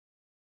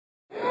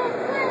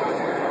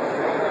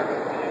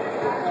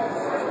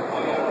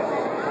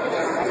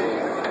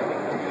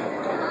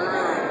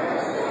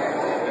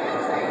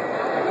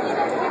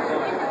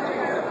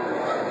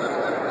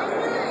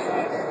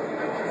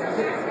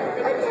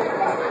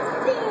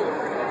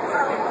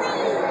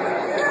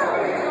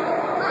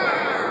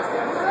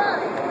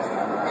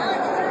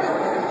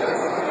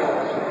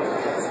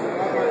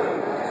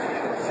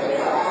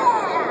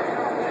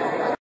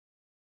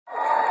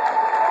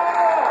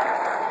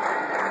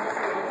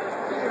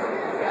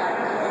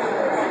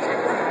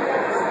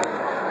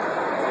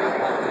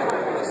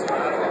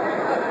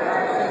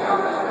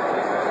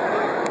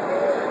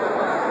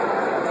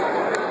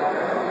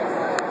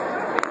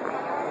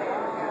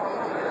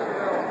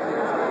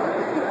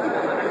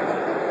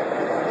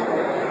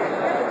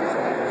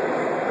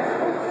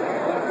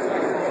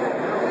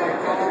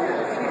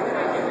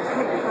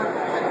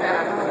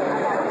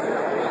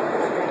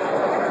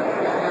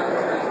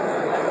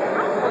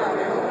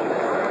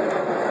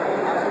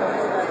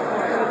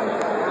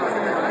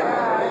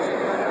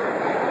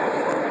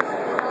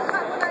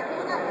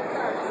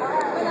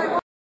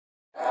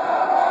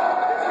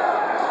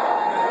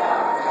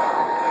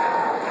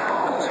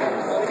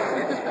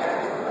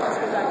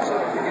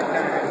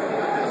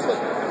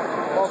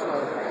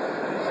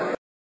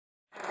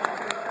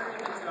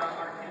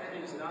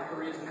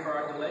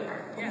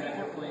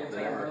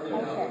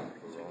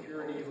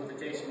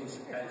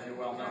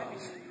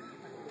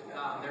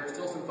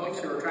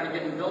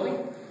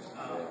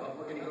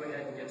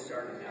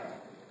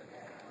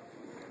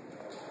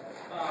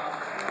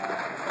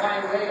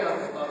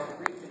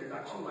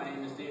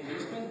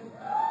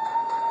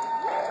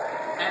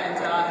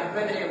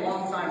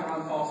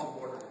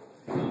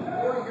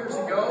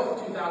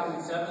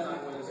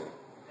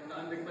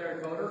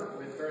retired voter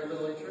with very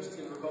little interest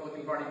in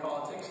Republican Party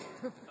politics.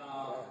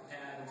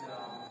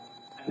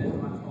 And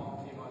then Ron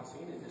Paul came on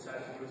scene and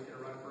decided he was going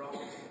to run for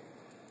office.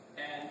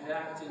 And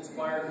that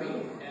inspired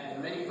me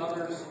and many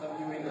others of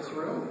you in this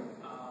room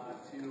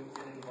to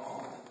get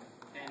involved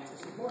and to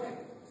support him.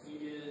 He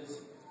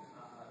is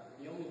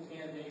the only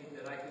candidate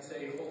that I can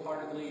say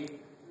wholeheartedly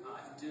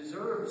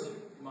deserves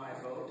my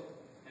vote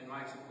and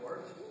my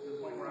support, to the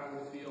point where I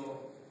would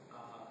feel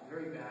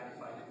very bad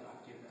if I did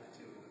not give that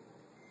to him.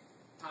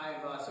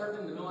 I've served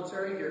in the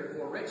military here at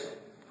Fort Rich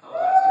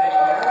last many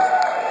years.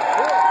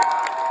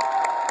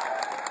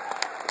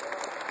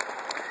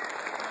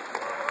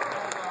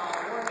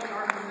 I've worn the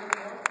Army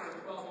uniform for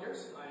 12 years.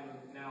 I'm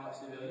now a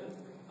civilian.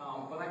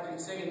 But I can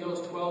say in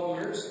those 12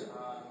 years,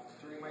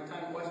 during my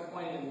time at West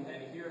Point and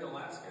here in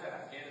Alaska,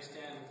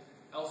 Afghanistan,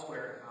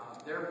 elsewhere,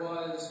 there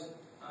was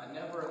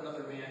never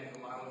another man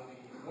whom I would be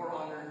more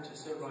honored to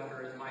serve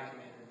under as my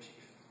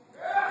commander-in-chief.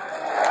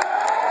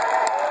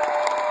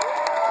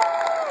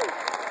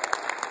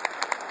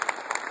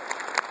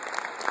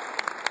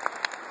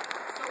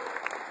 So,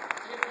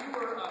 if you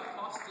were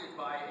accosted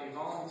by a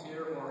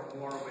volunteer or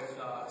more with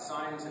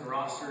signs and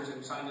rosters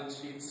and sign-in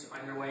sheets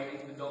on your way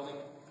into the building,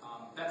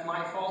 that's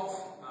my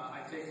fault. I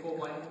take full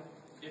blame.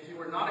 If you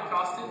were not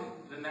accosted,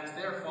 then that's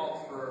their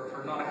fault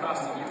for not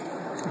accosting you.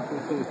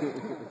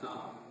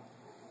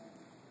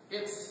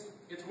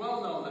 It's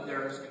well known that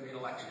there is going to be an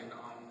election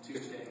on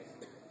Tuesday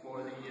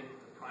for the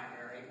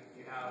primary.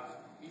 You have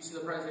each of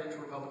the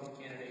presidential Republican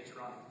candidates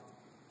running.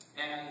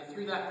 And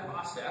through that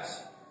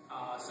process,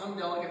 some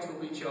delegates will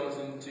be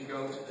chosen to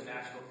go to the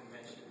National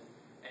Convention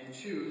and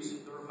choose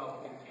the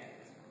Republican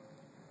candidate.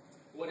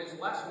 What is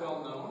less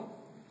well known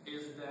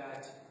is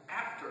that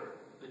after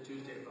the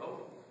Tuesday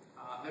vote,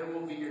 there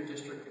will be your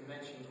district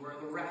conventions where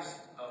the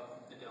rest of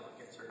the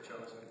delegates are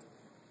chosen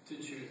to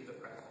choose the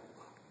president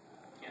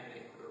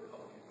candidate for the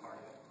Republican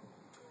Party.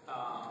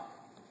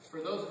 For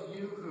those of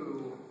you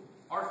who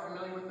are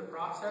familiar with the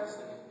process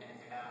and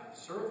have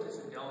served as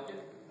a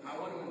delegate, I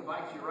want to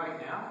invite you right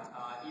now,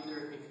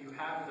 either if you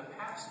have in the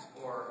past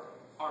or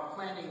are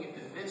planning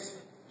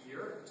this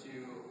year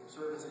to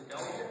serve as a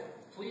delegate,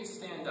 please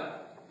stand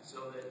up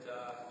so that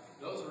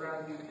those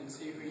around you can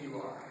see who you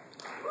are.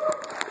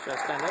 Should I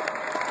stand up?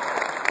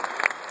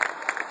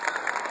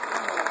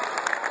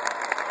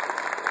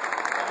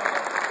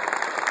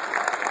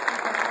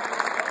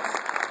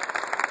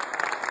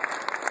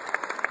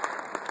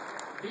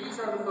 These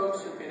are the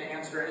folks who can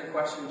answer any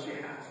questions you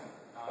have.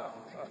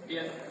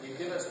 If you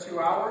give us 2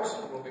 hours,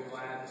 we'll be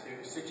glad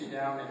to sit you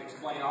down and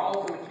explain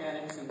all of the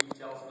mechanics and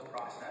details of the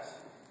process.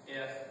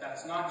 If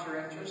that's not your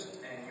interest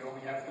and you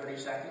only have 30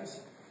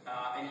 seconds,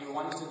 and you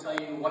want us to tell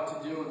you what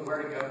to do and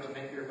where to go to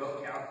make your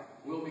vote count,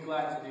 we'll be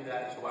glad to do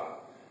that as well.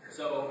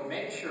 So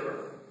make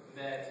sure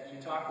that you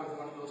talk with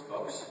one of those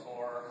folks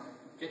or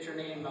get your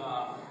name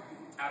out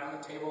on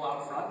the table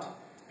out front,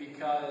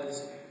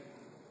 because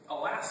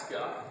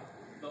Alaska,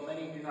 though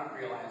many do not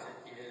realize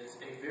it, is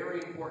a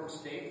very important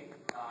state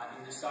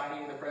in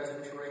deciding the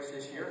presidential race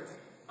this year.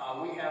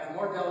 We have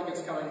more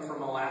delegates coming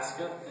from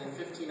Alaska than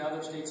 15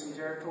 other states and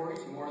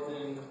territories, more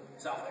than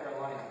South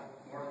Carolina,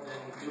 more than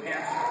New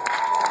Hampshire.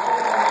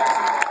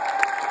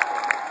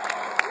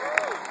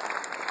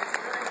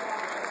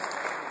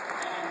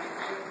 And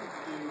if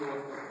you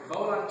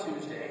vote on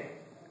Tuesday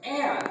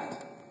and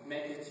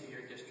make it to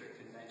your district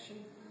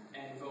convention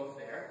and vote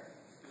there,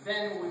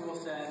 then we will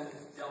send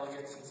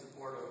delegates in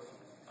support of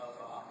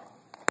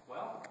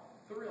well,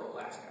 the real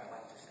Alaska, I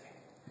like to say.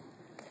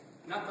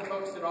 Not the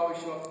folks that always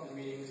show up to the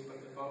meetings,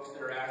 but the folks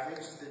that are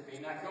average, that may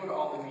not go to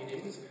all the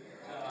meetings,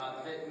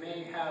 that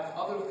may have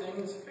other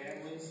things,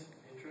 families,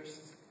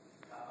 interests,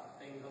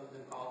 things other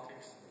than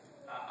politics.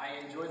 I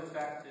enjoy the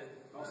fact that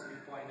most of the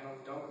people I know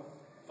don't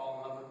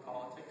fall in love with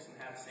politics and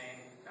have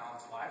sane,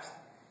 balanced lives.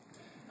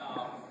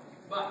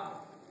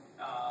 But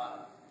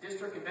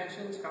district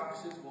conventions,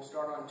 caucuses will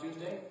start on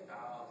Tuesday.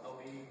 They'll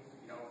be,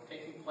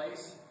 taking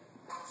place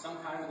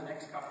sometime in the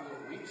next couple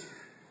of weeks.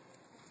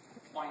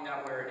 Find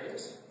out where it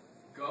is.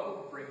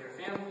 Go, bring your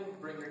family,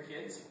 bring your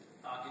kids.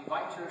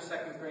 Invite your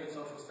second grade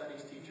social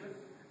studies teacher.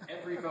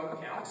 Every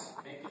vote counts.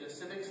 Make it a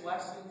civics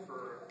lesson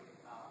for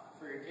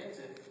your kids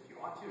if you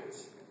want to.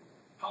 It's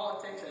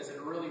politics as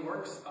it really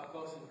works, up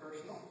close and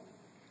personal.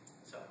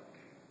 So,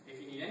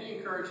 if you need any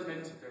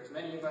encouragement, there's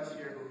many of us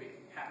here who will be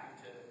happy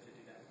to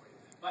do that for you.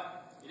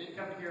 But you didn't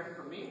come to hear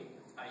from me.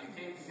 You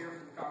came to hear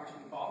from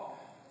Congressman Paul.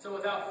 So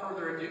without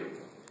further ado,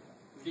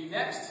 the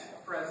next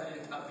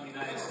President of the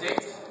United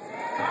States,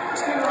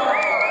 Congressman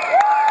Ron Paul.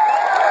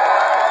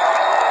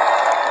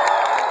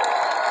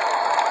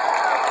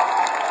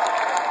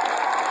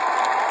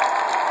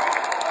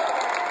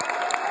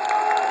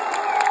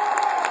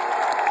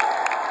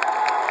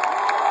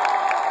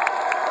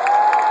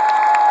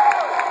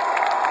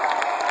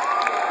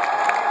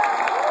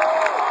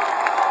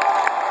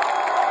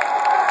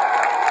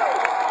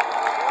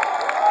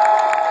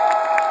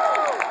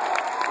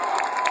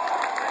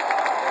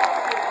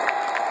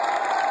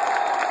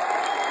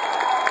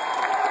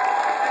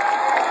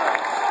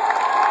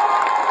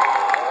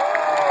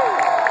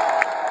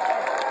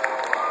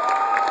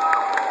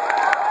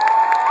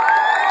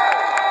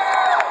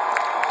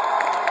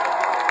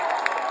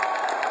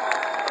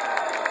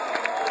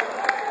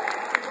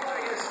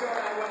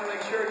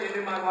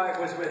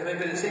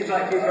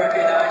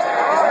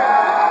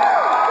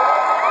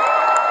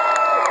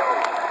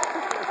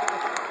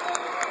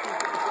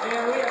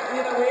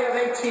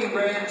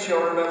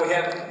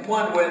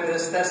 one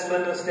witness. That's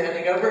Linda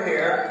standing over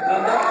here.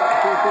 Linda?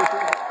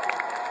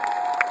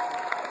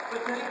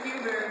 But thank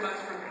you very much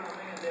for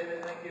coming, and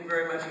David, thank you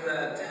very much for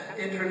that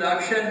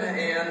introduction.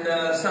 And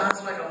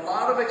sounds like a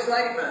lot of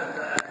excitement.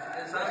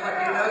 It sounds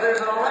like you know there's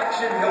an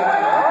election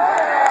going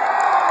on.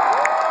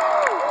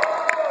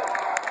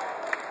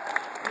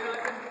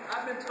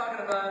 I've been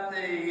talking about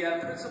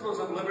the principles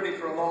of liberty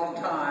for a long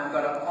time,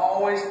 but I've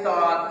always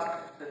thought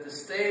that the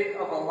state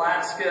of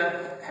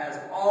Alaska has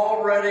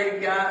already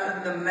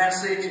gotten the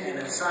message, and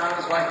it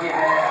sounds like it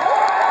has.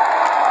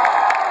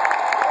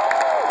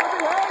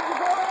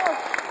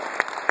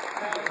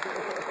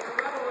 The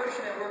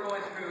revolution that we're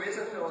going through is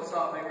a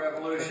philosophic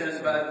revolution,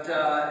 but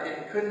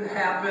it couldn't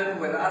happen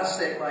without a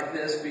state like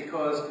this,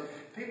 because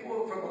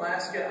people from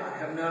Alaska I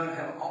have known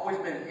have always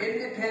been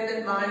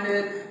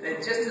independent-minded. They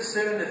just as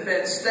soon the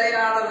feds stay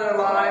out of their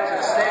lives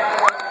and stay out of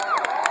their lives.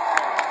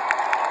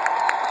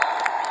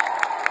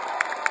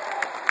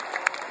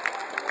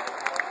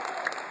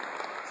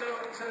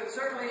 So it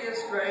certainly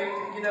is great.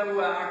 You know,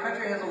 our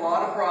country has a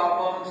lot of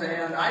problems,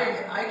 and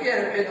I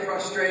get a bit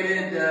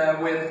frustrated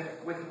with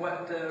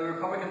what the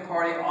Republican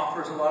Party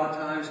offers a lot of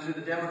times to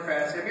the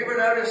Democrats. Have you ever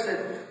noticed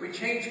that we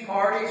change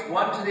parties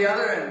one to the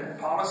other and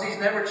policies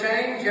never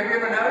change? Have you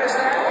ever noticed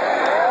that?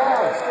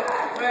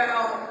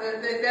 Well,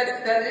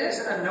 that is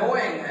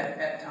annoying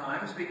at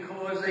times,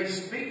 because they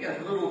speak a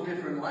little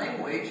different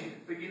language,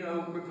 but you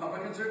know,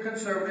 Republicans are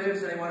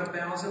conservatives, they want to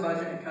balance the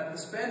budget and cut the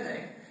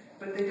spending.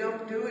 But they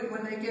don't do it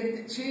when they get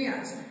the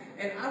chance.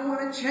 And I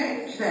want to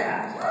change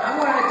that. I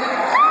want to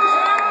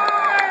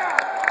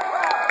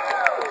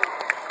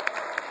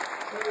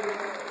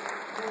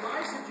so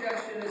my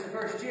suggestion is the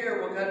first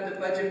year we'll cut the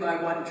budget by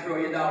 $1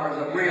 trillion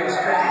of real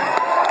spending.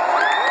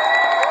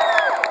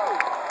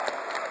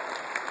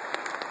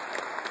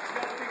 We've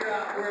got to figure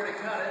out where to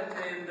cut it,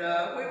 and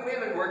we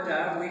haven't worked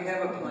out. We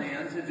have a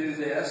plan to do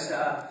this.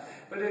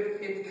 But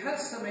it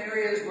cuts some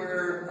areas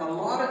where a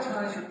lot of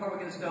times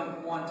Republicans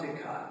don't want to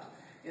cut.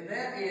 And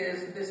that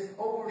is this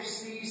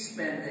overseas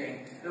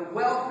spending, the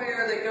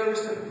welfare that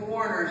goes to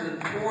foreigners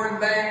and foreign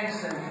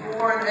banks and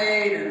foreign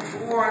aid and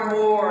foreign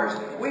wars.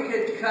 We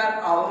could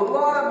cut a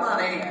lot of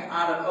money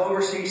out of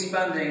overseas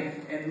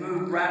spending and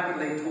move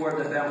rapidly toward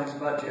the balanced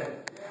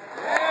budget.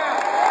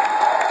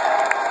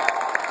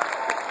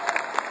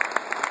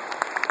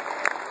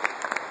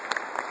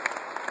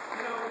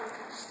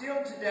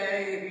 Still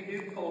today, if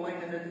you do polling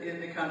in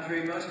the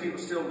country, most people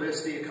still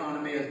list the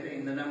economy as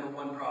being the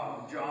 #1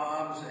 problem.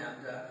 Jobs, and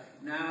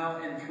now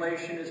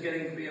inflation is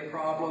getting to be a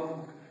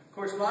problem. Of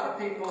course, a lot of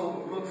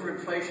people look for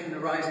inflation in the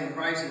rising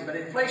prices, but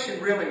inflation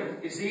really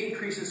is the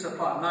increase in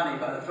supply of money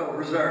by the Federal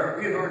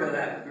Reserve. You've heard of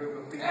that group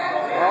of people.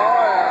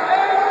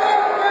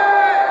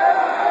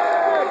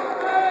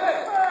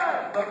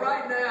 But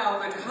right now,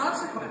 the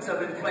consequence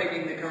of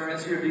inflating the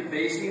currency or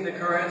debasing the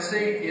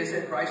currency is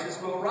that prices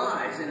will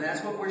rise, and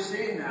that's what we're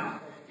seeing now.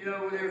 You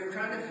know, they're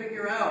trying to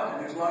figure out,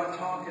 and there's a lot of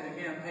talk in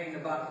the campaign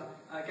about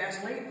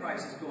gasoline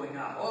prices going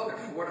up. Oh, they're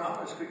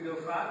 $4, could go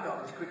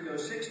 $5, could go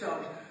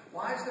 $6.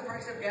 Why is the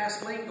price of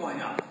gasoline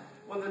going up?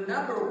 Well, the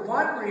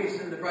 #1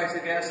 reason the price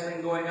of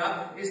gasoline going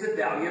up is the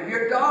value of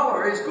your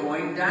dollar is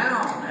going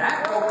down.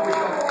 That will push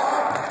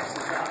all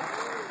prices up.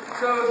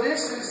 So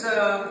this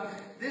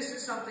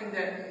is something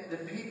that the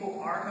people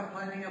are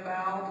complaining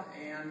about,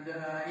 and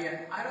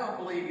yet I don't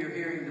believe you're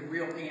hearing the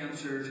real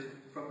answers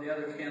from the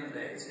other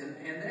candidates,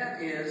 and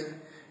that is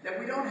that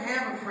we don't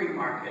have a free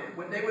market.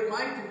 What they would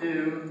like to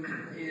do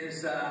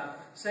is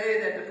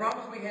say that the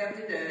problems we have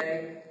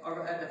today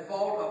are at the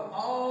fault of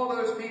all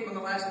those people in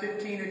the last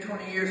 15 or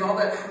 20 years, all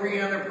that free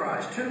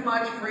enterprise, too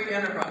much free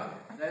enterprise.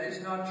 That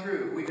is not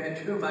true. We've had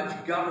too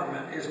much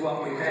government is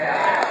what we've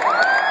had.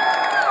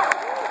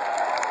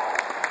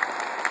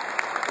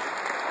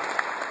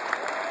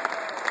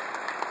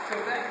 So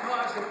that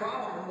caused the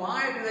problem.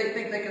 Why do they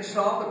think they can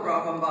solve the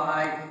problem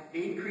by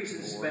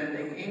increasing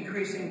spending,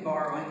 increasing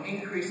borrowing,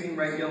 increasing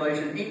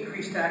regulation,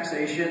 increased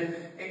taxation,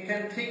 and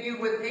continue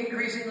with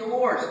increasing the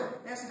wars?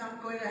 That's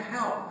not going to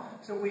help.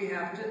 So we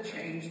have to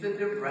change the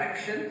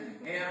direction,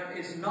 and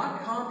it's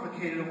not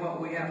complicated what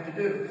we have to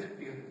do.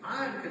 Because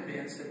I'm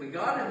convinced that we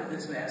got into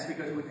this mess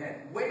because we've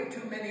had way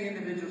too many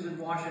individuals in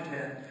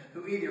Washington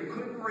who either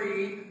couldn't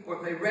read, or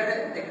if they read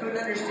it, they couldn't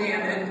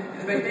understand it.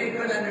 If they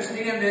couldn't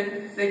understand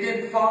it, they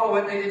didn't follow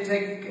it, they didn't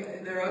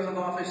take their oath of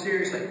office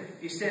seriously.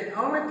 You send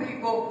only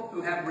people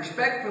who have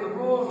respect for the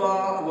rule of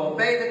law, who will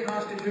obey the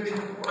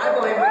Constitution. I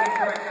believe we can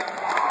correct that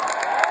problem.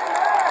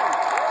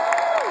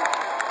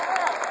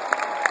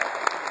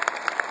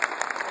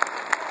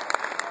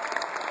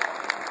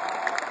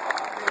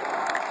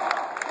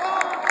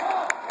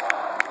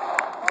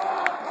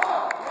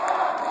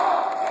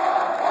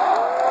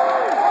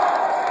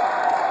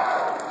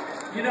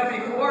 You know,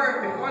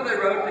 before they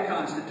wrote the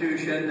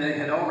Constitution, they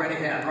had already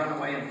had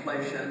runaway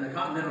inflation. The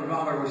continental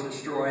dollar was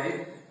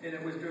destroyed, and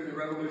it was during the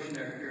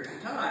Revolutionary period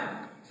of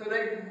time. So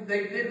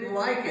they didn't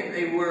like it.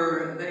 They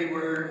were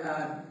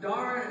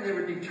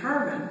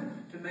determined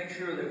to make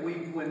sure that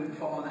we wouldn't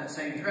fall in that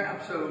same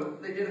trap. So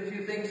they did a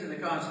few things in the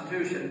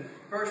Constitution.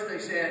 First, they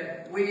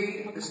said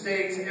we, the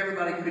states,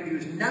 everybody could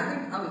use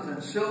nothing other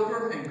than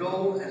silver and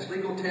gold as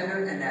legal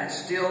tender, and that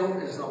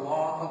still is the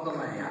law of the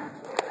land.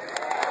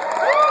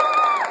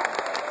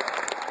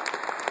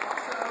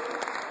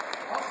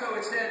 Also,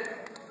 it said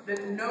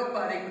that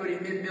nobody could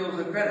emit bills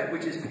of credit,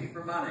 which is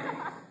paper money.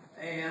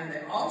 And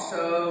they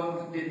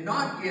also did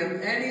not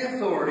give any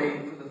authority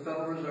for the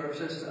Federal Reserve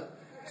System.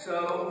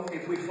 So,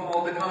 if we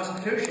followed the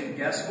Constitution,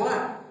 guess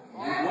what? We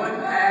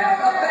wouldn't have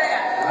a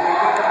Fed.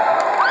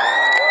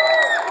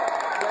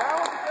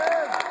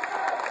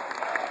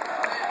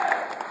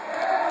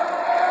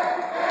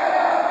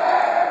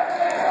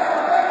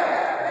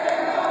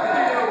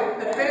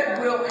 The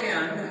Fed will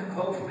end.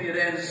 Hopefully it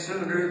ends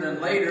sooner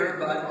than later,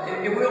 but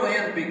it will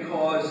end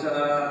because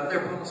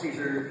their policies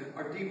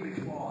are deeply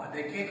flawed.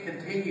 They can't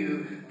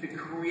continue to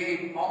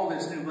create all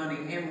this new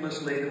money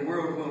endlessly. The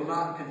world will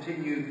not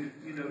continue,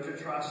 to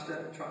trust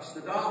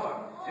the dollar.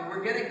 And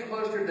we're getting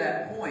closer to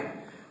that point.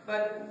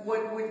 But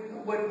what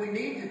we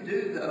need to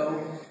do,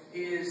 though,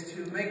 is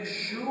to make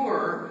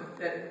sure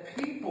that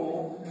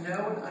people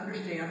know and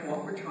understand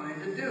what we're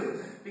trying to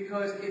do.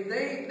 Because if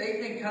they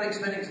think cutting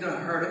spending is going to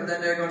hurt them,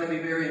 then they're going to be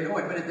very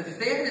annoyed. But if the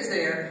Fed is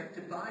there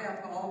to buy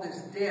up all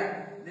this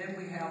debt, then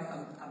we have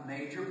a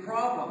major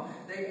problem.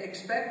 They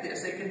expect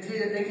this. They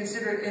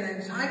consider it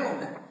an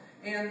entitlement.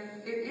 And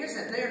it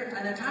isn't.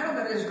 An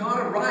entitlement is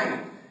not a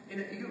right.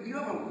 You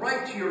have a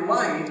right to your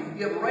life.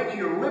 You have a right to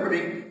your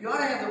liberty. You ought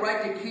to have the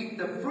right to keep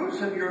the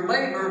fruits of your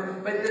labor,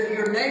 but that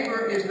your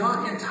neighbor is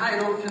not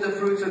entitled to the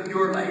fruits of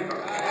your labor.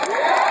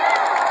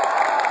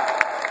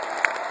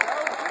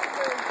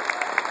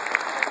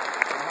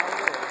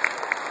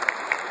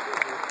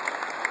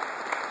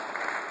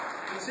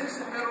 But since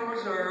the Federal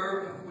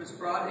Reserve was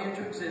brought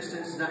into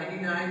existence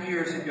 99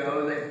 years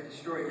ago, they've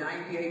destroyed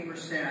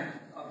 98%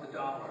 of the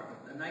dollar.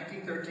 The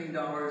 1913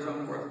 dollar is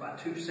only worth about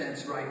 2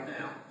 cents right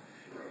now.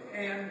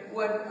 And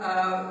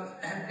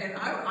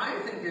I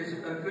think there's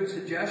a good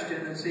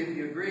suggestion, and see if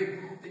you agree,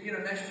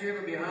 that next year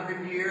will be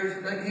 100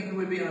 years. I think it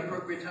would be an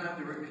appropriate time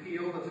to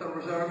repeal the Federal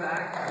Reserve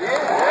Act.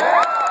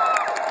 Yeah.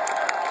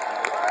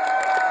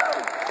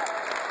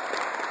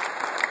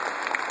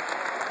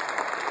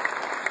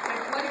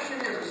 Inflation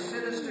is a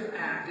sinister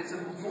act. It's a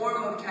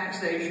form of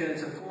taxation.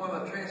 It's a form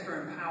of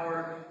transferring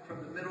power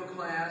from the middle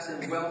class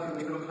and wealth from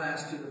the middle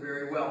class to the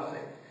very wealthy.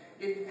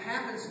 It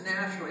happens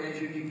naturally as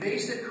you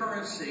debase the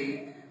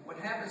currency. What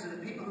happens is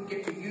the people who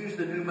get to use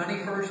the new money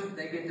first,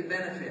 they get the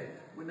benefit.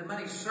 When the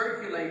money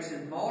circulates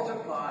and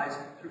multiplies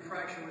through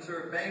fractional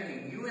reserve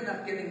banking, you end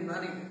up getting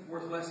money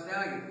worth less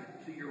value.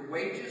 So your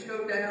wages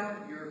go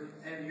down,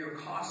 and your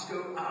costs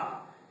go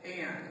up.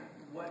 And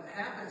what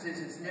happens is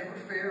it's never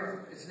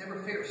fair. It's never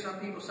fair. Some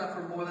people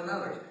suffer more than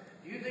others.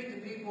 Do you think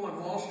the people on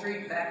Wall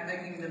Street back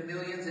making the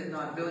millions, if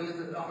not billions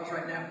of dollars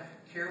right now,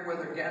 care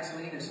whether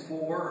gasoline is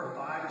 $4 or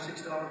 $5 or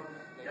 $6?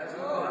 It doesn't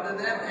bother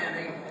them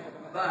any.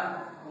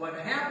 But what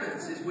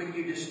happens is when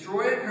you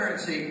destroy a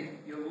currency,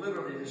 you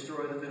literally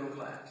destroy the middle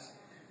class.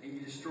 And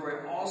you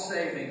destroy all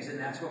savings, and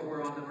that's what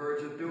we're on the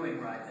verge of doing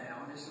right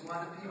now. And this is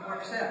why the people are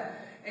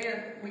upset.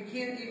 And we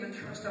can't even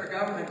trust our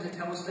government to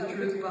tell us the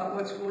truth about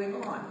what's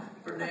going on.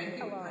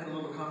 Bernanke, I had a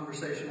little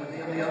conversation with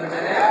him the other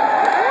day.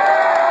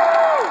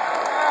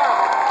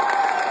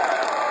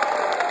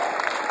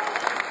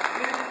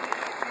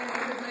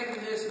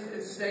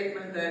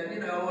 Statement that,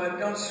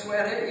 don't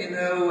sweat it,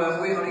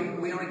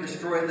 we only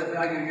destroy the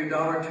value of your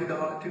dollar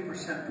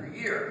 2% per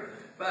year.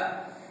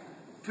 But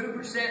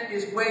 2%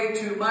 is way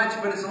too much,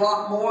 but it's a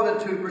lot more than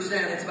 2%.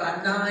 It's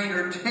about 9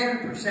 or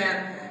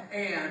 10%,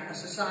 and a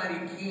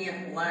society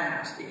can't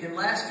last. It can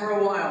last for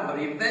a while, but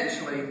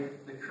eventually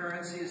the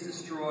currency is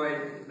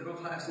destroyed, the middle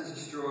class is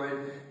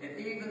destroyed, and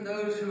even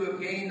those who have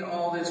gained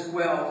all this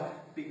wealth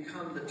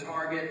become the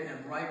target,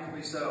 and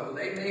rightfully so.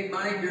 They made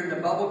money during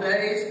the bubble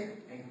days.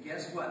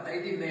 Guess what?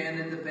 They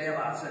demanded the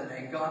bailouts, and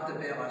they got the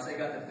bailouts. They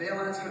got the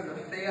bailouts from the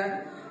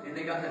Fed, and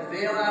they got the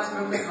bailouts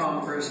from the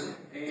Congress,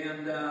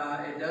 and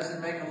it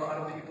doesn't make a lot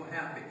of people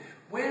happy.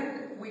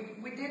 When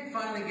we did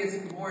finally get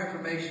some more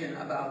information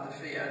about the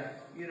Fed,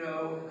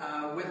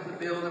 with the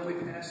bill that we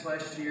passed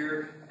last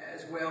year,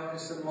 as well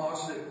as some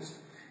lawsuits.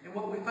 And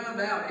what we found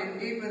out,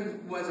 it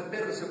even was a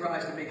bit of a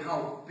surprise to me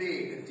how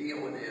big a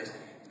deal it is.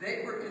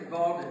 They were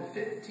involved in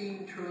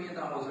 $15 trillion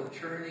of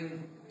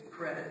churning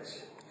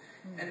credits.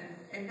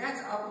 And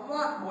that's a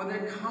lot more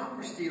than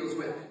Congress deals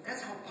with.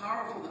 That's how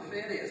powerful the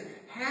Fed is.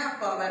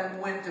 Half of it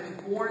went to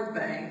foreign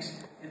banks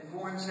and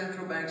foreign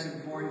central banks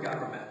and foreign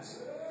governments.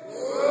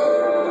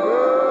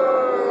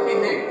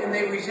 And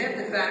they resent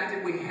the fact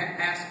that we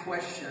ask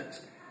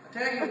questions. I'll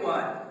tell you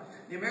what,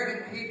 the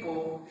American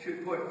people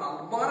should put a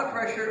lot of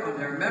pressure on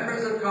their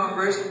members of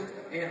Congress,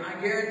 and I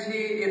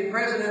guarantee if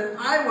President,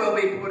 I will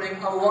be putting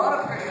a lot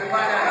of pressure to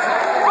find out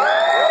exactly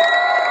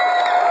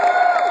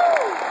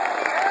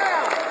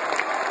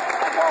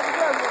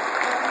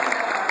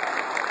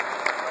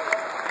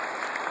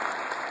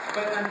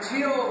But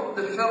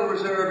until the Federal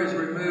Reserve is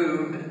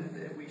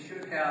removed, we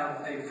should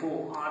have a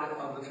full audit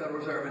of the Federal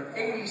Reserve, and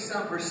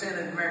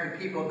 80-some% of American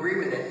people agree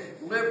with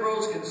it.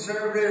 Liberals,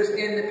 conservatives,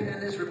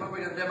 independents,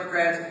 Republicans,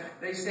 Democrats,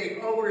 they say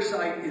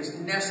oversight is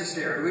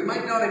necessary. We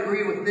might not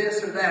agree with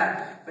this or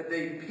that, but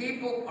the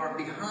people are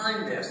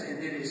behind this,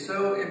 and it is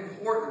so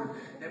important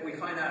that we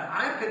find out.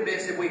 I'm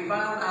convinced that we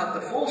found out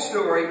the full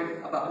story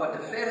about what the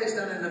Fed has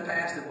done in the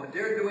past and what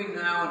they're doing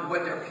now and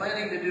what they're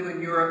planning to do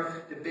in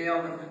Europe to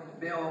bail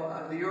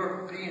the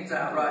Europeans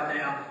out right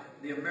now.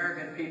 The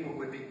American people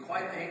would be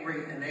quite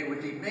angry, and they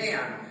would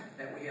demand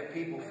that we have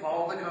people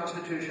follow the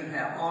Constitution,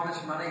 have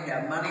honest money,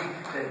 have money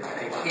that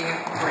they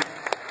can't print.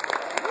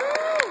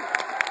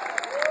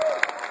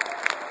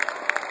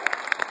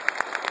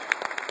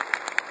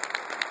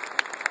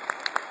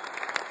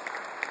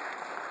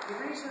 The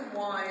reason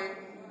why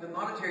the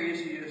monetary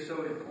issue is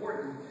so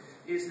important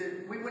is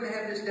that we wouldn't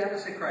have this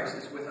deficit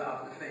crisis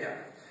without the Fed.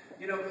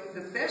 You know,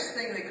 the best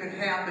thing that could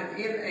happen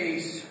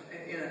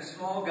in a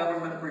small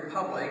government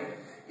republic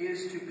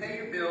is to pay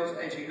your bills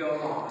as you go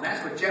along. And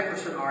that's what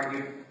Jefferson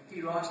argued.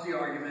 He lost the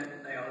argument,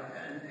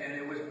 and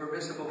it was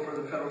permissible for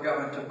the federal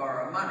government to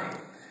borrow money.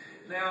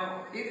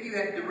 Now, if you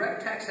had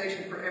direct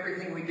taxation for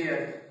everything we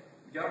did,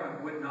 the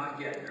government would not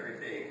get very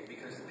big,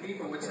 because the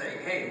people would say,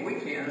 hey, we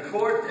can't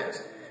afford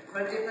this.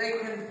 But if they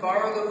can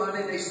borrow the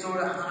money, they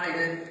sort of hide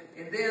it,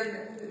 and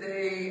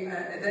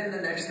then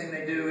the next thing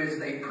they do is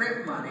they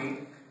print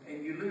money,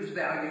 and you lose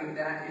value.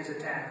 That is a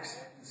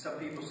tax. Some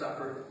people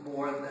suffer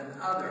more than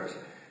others.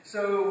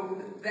 So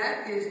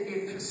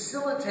it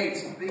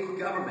facilitates big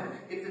government.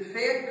 If the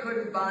Fed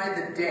couldn't buy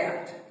the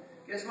debt,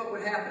 guess what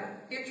would happen?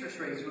 Interest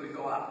rates would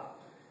go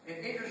up.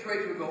 And interest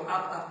rates would go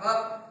up, up,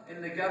 up,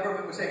 and the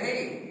government would say,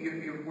 hey,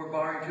 we're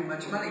borrowing too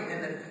much money,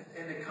 and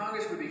the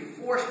Congress would be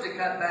forced to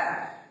cut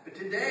back. But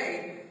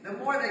today, the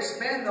more they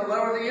spend, the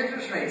lower the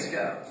interest rates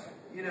go.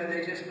 You know,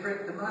 they just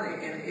print the money,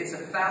 and it's a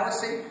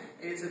fallacy.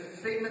 It's a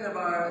figment of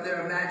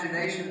their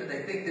imagination that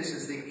they think this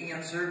is the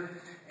answer.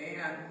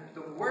 And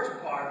the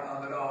worst part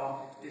of it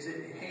all is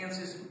it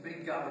enhances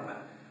big government.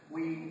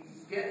 We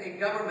get a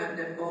government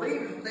that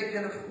believes they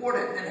can afford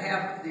it and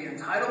have the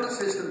entitlement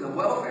system, the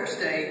welfare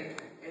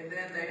state, and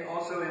then they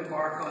also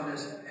embark on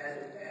this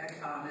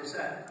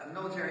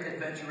military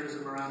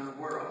adventurism around the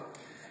world.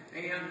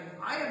 And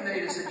I have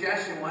made a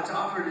suggestion once,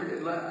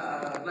 offered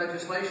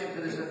legislation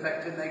to this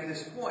effect to make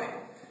this point.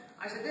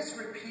 I said, let's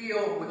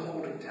repeal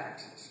withholding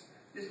taxes.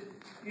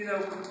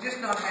 Just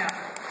not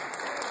happen.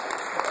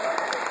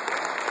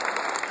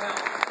 Now,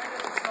 that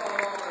doesn't solve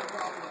all the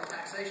problem of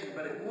taxation,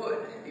 but it would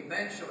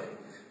eventually.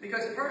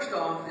 Because first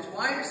off,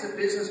 why is the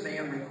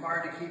businessman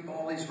required to keep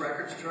all these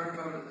records, turn them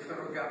over to the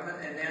federal government,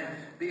 and then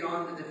be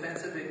on the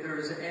defensive if there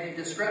is any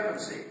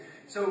discrepancy?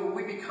 So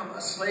we become a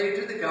slave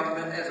to the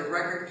government as a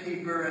record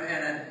keeper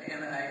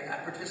and a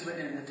participant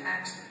in the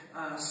tax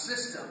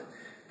system.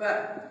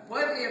 But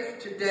what if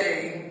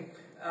today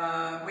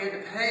we had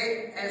to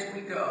pay as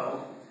we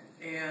go,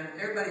 and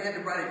everybody had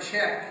to write a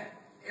check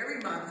every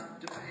month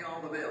to pay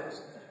all the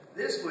bills?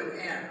 This would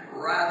end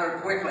rather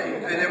quickly,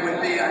 and it would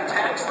be a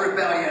tax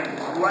rebellion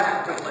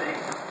rapidly,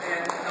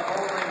 and the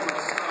whole thing would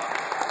stop.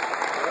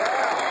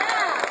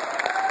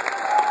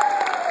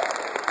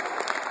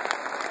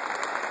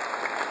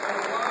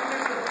 As long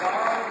as the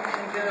borrowing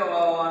can get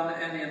on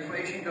and the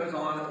inflation goes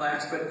on, it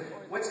lasts. But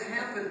what's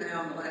happened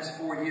now in the last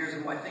 4 years,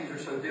 and why things are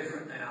so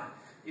different now,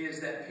 is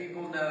that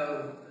people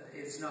know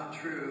it's not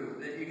true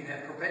that you can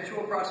have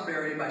perpetual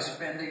prosperity by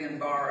spending and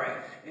borrowing,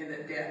 and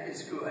that debt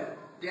is good.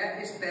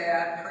 Debt is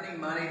bad, printing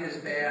money is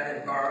bad,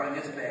 and borrowing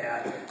is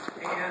bad.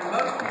 And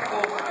most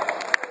people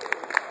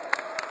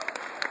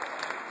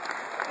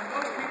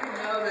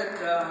know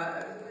that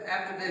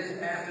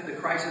after the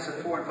crisis of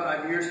 4 and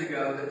 5 years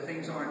ago, that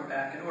things aren't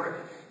back in order.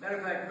 Matter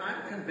of fact,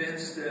 I'm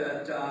convinced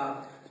that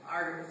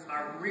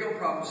our real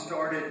problem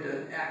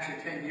started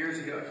actually 10 years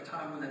ago, at the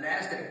time when the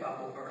NASDAQ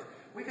bubble burst.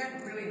 We've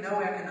had really no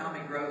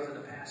economic growth in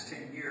the past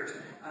 10 years.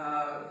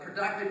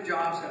 Productive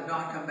jobs have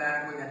not come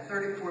back. We've had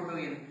 34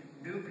 million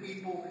new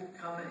people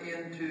coming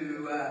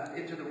into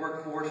the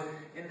workforce,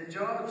 and the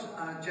jobs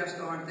just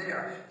aren't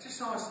there. Just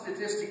saw a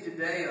statistic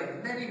today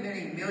of many,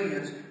 many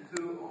millions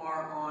who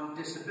are on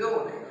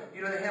disability.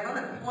 You know, they have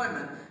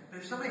unemployment, but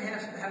if somebody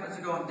happens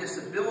to go on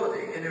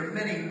disability, and there are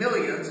many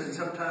millions, and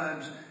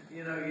sometimes,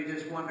 you know, you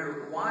just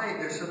wonder why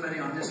there's so many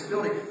on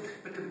disability.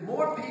 But the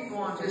more people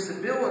on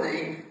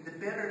disability, the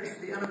better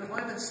the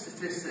unemployment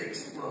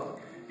statistics look.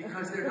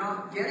 Because they're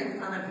not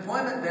getting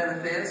unemployment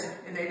benefits,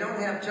 and they don't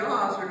have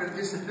jobs or a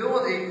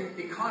disability.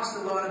 It costs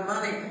a lot of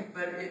money,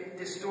 but it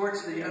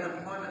distorts the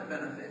unemployment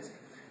benefits,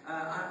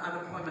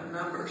 unemployment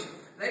numbers.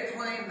 They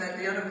claim that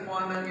the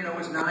unemployment, you know,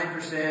 was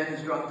 9%,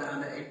 has dropped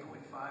down to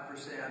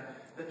 8.5%.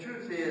 The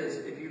truth is,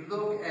 if you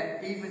look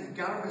at even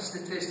government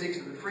statistics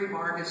or the free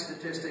market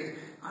statistics,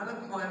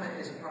 unemployment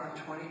is about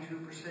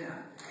 22%.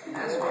 And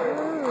that is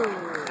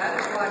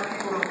why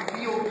people don't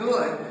feel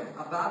good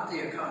about the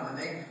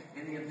economy.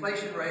 And the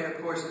inflation rate, of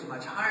course, is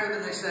much higher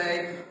than they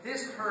say.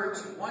 This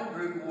hurts one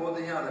group more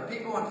than the other.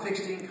 People on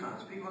fixed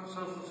incomes, people on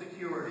Social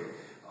Security,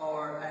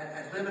 or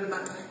at limited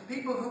amount.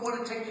 People who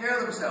want to take care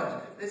of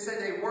themselves. They say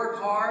they work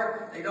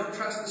hard, they don't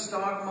trust the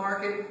stock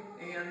market,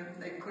 and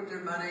they put their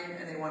money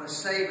and they want to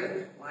save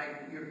it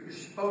like you're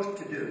supposed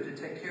to do to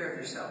take care of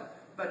yourself.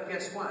 But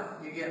guess what?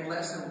 You get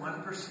less than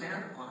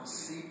 1% on a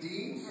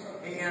CD,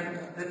 and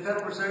the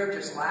Federal Reserve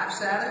just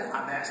laughs at it.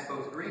 I've asked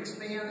both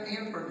Greenspan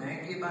and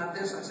Bernanke about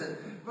this. I said,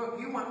 look,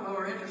 you want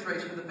lower interest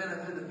rates for the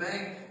benefit of the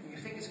bank, and you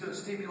think it's going to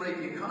stimulate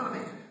the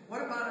economy.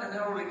 What about an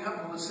elderly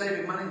couple that's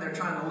saving money they're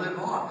trying to live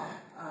off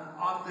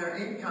their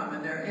income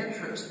and their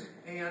interest?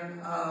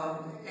 And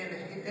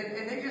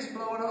they just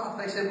blow it off.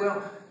 They say,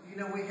 well, you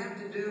know, we have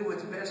to do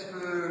what's best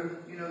for,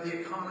 you know, the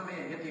economy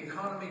and get the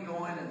economy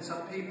going, and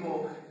some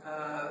people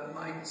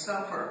might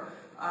suffer.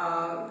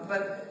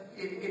 But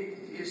it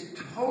is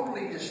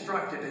totally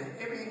destructive, and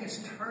everything is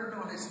turned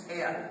on its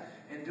head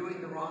and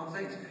doing the wrong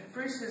things.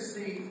 For instance,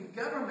 the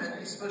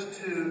government is supposed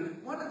to,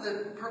 one of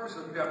the purposes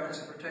of the government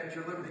is to protect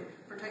your liberty,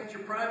 protect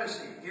your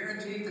privacy,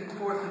 guarantee the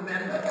Fourth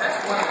Amendment.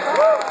 That's one of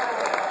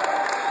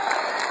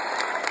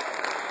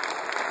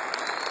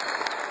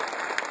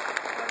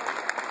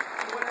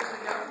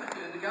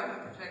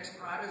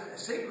the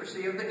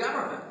secrecy of the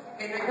government,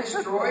 and they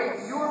destroy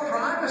your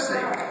privacy.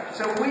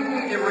 So we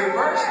need to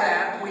reverse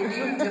that. We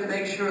need to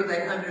make sure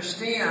they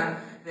understand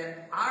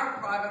that our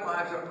private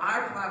lives are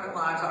our private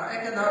lives, our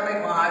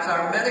economic lives,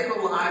 our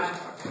medical lives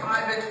are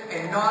private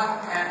and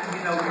not,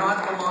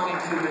 not belonging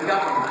to the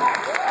government.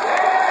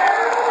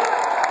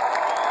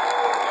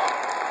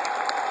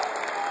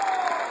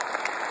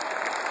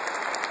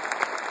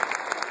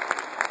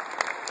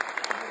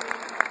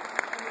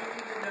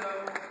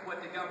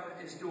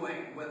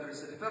 Whether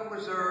it's the Federal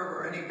Reserve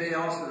or anybody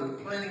else that is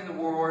planning the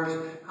wars,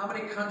 how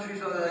many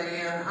countries are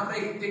they in, how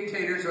many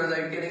dictators are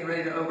they getting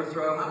ready to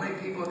overthrow, how many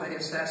people have they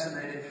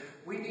assassinated.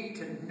 We need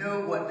to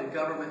know what the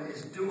government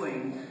is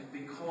doing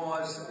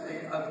because,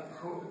 of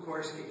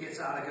course, it gets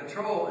out of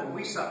control and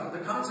we suffer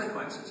the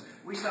consequences.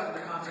 We suffer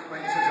the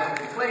consequences of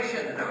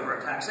inflation and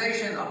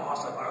over-taxation, the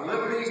loss of our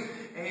liberties,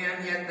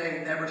 and yet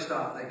they never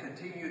stop. They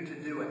continue to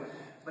do it.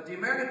 But the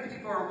American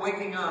people are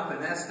waking up, and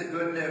that's the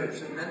good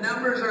news. And the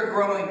numbers are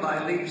growing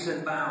by leaps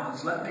and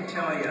bounds, let me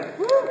tell you.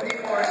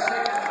 People are sick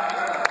and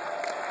tired of it.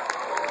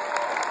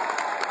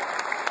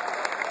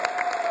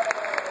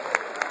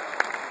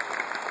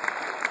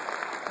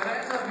 But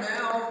as of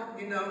now,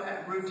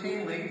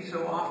 routinely,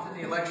 so often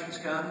the elections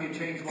come, you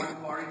change one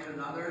party to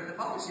another, and the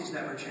policies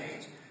never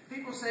change.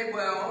 People say,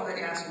 well,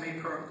 they ask me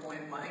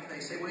point blank,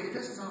 they say, well, it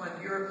doesn't sound like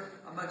you're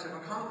much of a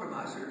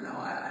compromiser. No,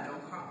 I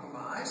don't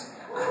compromise.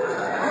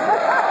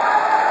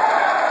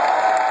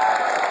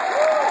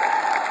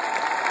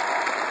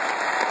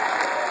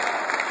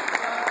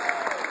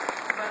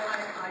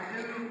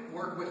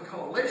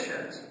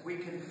 Coalitions, we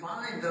can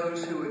find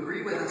those who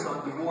agree with us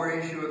on the war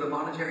issue or the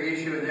monetary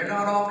issue, and they're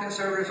not all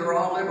conservatives or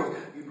all liberals.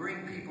 You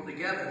bring people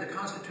together. The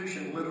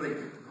Constitution literally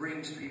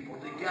brings people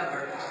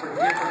together for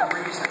different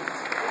reasons.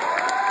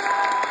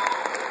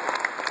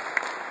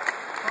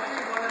 I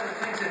think one of the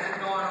things that has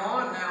gone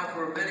on now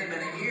for many,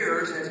 many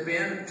years has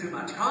been too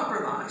much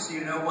compromise.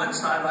 You know, one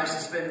side likes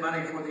to spend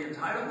money for the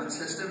entitlement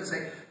system and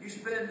say,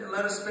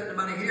 let us spend the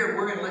money here.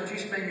 We're going to let you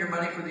spend your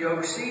money for the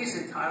overseas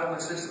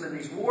entitlement system and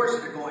these wars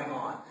that are going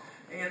on.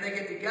 And they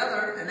get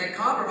together and they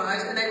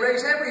compromise and they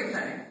raise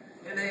everything.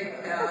 And they,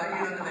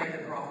 they make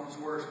the problems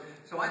worse.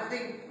 So I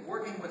think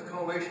working with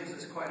coalitions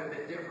is quite a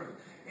bit different.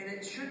 And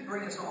it should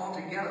bring us all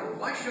together.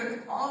 Why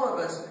shouldn't all of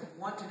us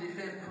want to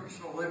defend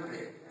personal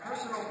liberty,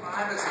 personal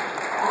privacy?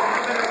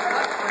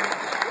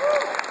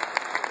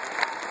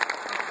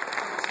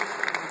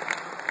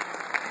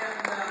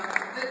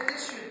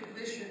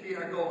 This should be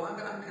our goal. I'm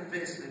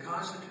convinced the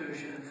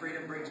Constitution and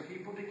freedom brings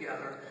people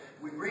together.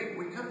 We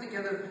come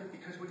together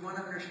because we want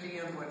to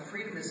understand what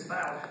freedom is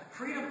about.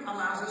 Freedom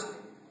allows us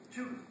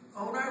to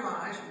own our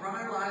lives, run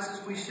our lives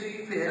as we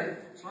see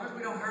fit, as long as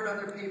we don't hurt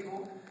other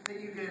people, that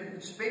you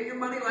can spend your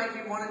money like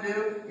you want to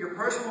do, your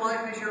personal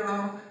life is your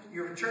own,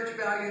 your church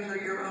values are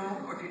your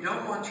own, or if you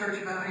don't want church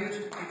values,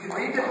 you can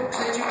read the books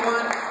that you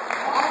want.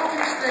 All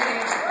these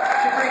things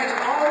should bring us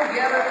all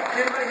together, and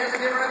everybody has a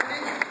different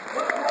opinion.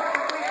 What more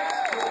can we ask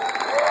for?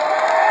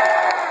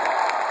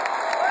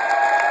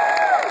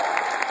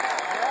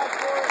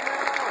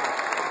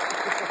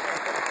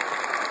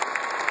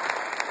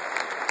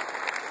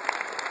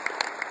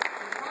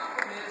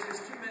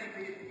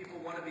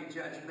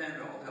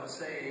 Judgmental. They'll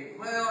say,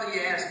 well,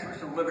 yes,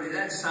 personal liberty,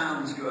 that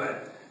sounds good.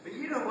 But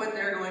you know what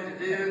they're going to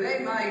do? They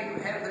might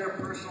have their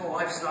personal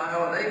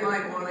lifestyle, or they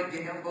might want to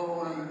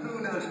gamble, and who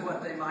knows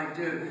what they might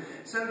do.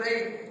 So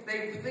they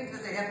think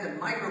that they have to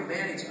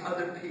micromanage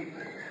other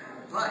people.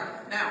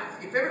 But now,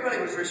 if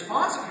everybody was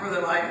responsible for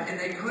their life and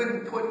they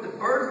couldn't put the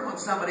burden on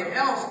somebody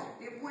else,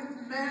 it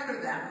wouldn't matter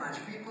that much.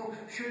 People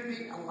should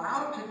be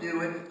allowed to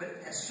do it,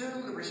 but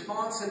assume the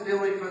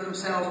responsibility for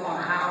themselves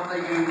on how they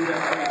use their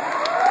freedom.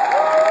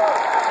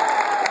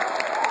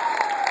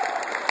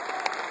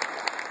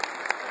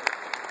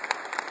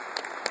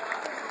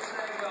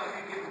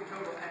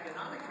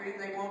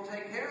 They won't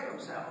take care of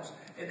themselves.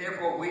 And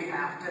therefore we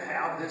have to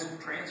have this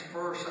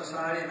transfer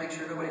society everybody and make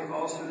sure nobody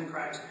falls through the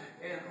cracks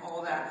and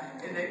all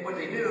that. And what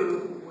they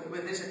do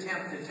with this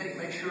attempt to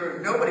make sure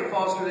nobody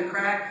falls through the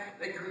crack,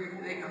 they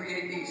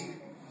create these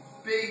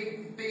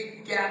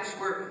big gaps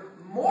where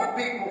more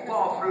people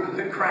fall through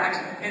the cracks,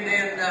 and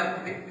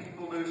then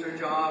people lose their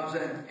jobs,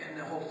 and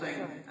the whole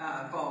thing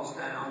falls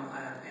down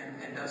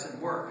and doesn't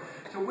work.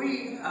 So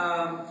we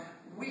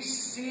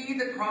see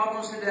the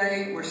problems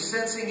today. We're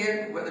sensing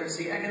it, whether it's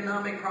the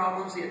economic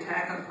problems, the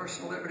attack on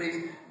personal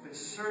liberties, but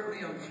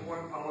certainly on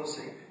foreign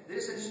policy.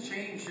 This has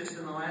changed just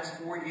in the last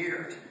 4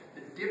 years.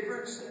 The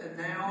difference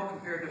now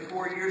compared to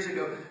 4 years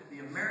ago, the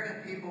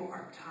American people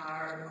are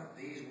tired of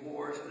these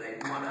wars. They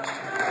want us to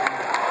win.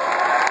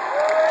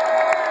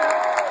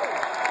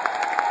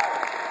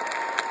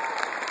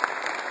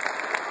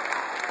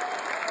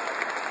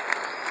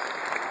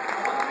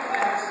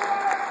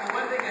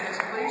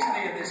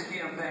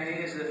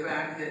 Is the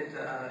fact that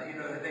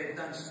they've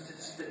done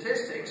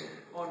statistics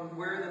on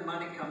where the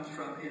money comes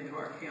from into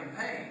our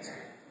campaigns,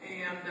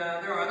 and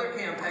there are other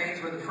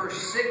campaigns where the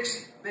first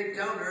 6 big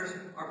donors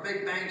are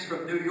big banks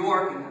from New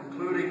York,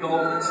 including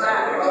Goldman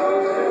Sachs.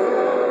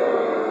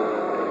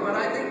 But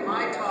I think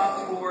my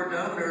top 4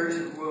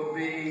 donors will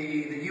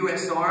be the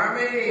U.S.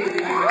 Army,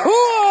 the U.S.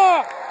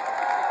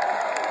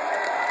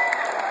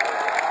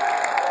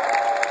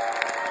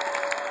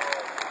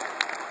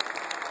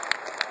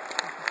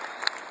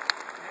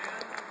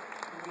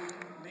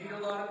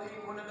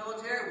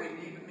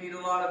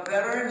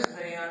 veterans,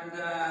 and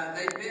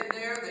they've been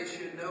there. They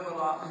should know a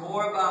lot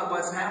more about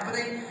what's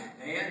happening.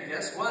 And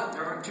guess what?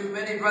 There aren't too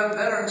many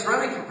veterans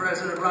running for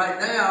president right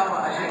now.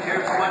 I think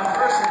there's one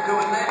person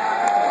doing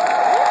that.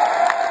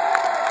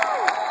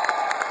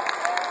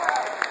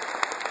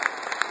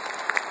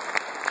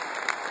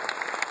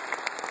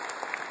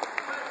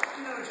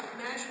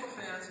 National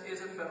defense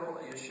is a federal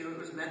issue. It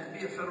was meant to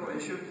be a federal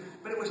issue,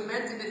 but it was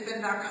meant to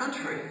defend our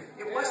country.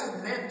 It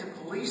wasn't meant to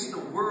police the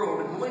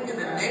world and go into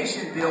the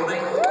nation building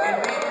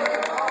and make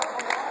it all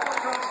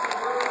across the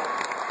world.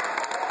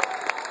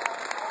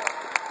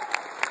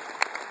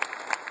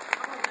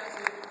 Not only does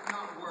it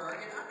not work,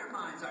 it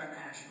undermines our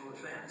national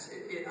defense.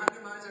 It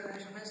undermines our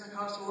national defense and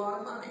costs a lot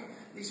of money.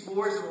 These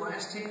wars in the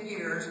last 10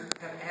 years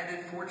have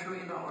added $4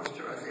 trillion to our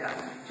debt.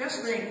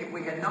 Just think, if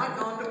we had not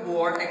gone to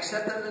war,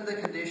 except under the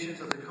conditions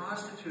of the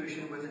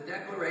Constitution with the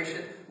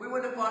Declaration, we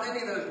wouldn't have fought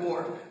any of those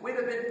wars. We'd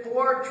have been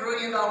 $4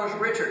 trillion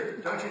richer.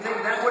 Don't you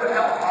think that would have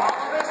helped all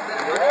of us?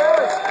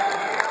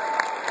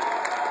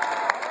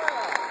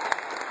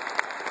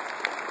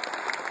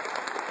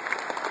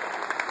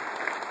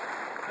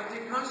 But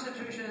the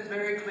Constitution is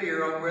very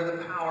clear on where the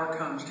power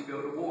comes to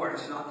go to war.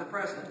 It's not the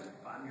president.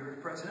 If I'm your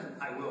president,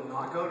 I will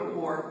not go to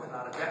war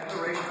without a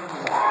declaration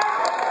of war.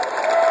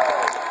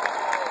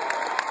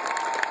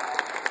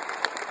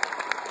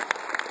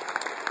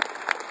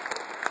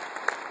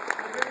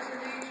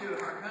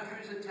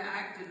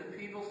 Attacked and the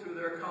people through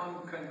their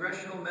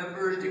congressional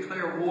members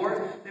declare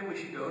war, then we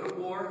should go to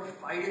war,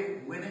 fight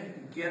it, win it,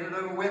 and get it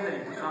over with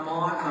it. Come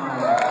on, come on.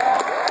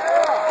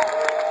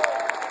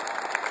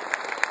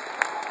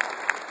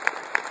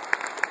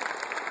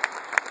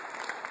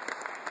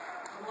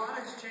 A lot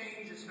has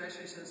changed,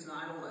 especially since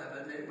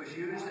 9/11. It was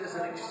used as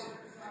an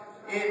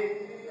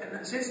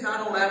since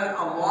 9/11,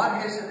 a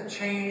lot has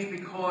changed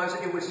because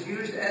it was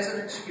used as an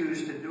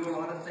excuse to do a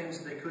lot of things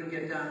that they couldn't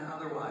get done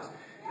otherwise.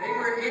 They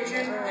were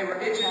itching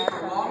for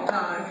a long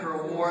time for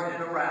a war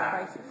in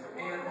Iraq.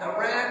 And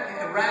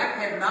Iraq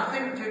had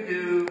nothing to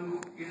do,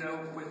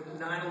 with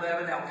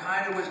 9/11.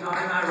 Al-Qaeda was not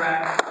in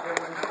Iraq. There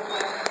were no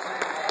weapons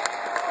there.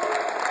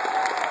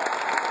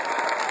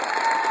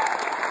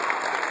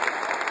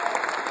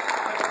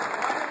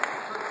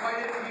 For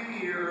quite a few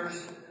years,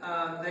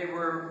 they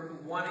were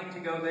wanting to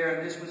go there,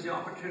 and this was the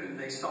opportunity.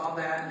 They saw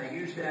that, and they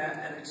used that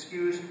as an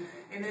excuse.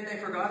 And then they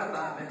forgot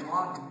about Bin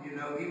Laden.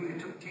 It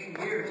took 10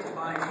 years to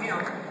find him.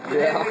 And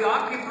then we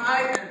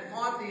occupied and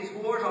fought these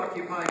wars,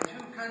 occupied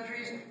 2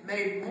 countries,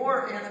 made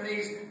more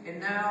enemies,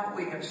 and now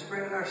we have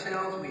spread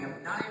ourselves. We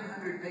have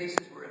 900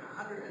 bases. We're in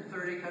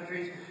 130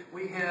 countries.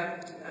 We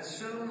have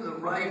assumed the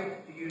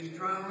right to use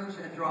drones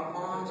and drop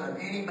bombs on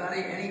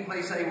anybody, any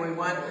place they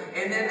want.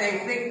 And then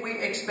they think we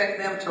expect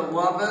them to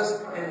love us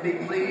and be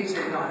pleased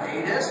and not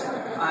hate us.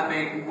 I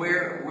mean,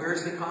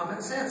 where's the common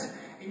sense?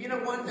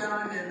 And one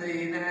time in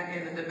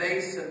the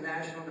debates, the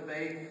national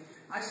debate,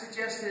 I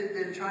suggested,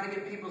 in trying to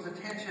get people's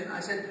attention,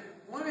 I said,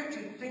 why don't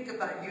you think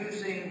about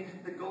using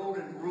the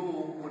golden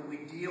rule when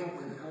we deal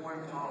with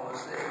foreign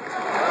policy?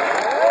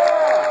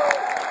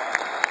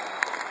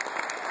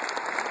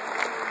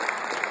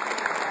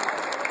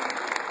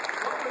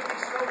 What would be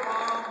so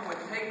wrong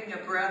with taking a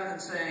breath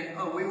and saying,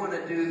 oh, we want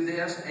to do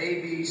this,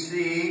 A, B,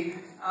 C.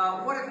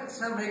 What if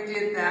somebody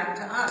did that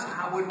to us?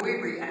 How would we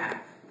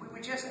react?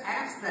 Just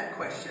ask that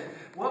question.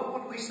 What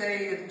would we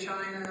say if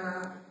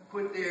China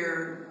put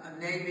their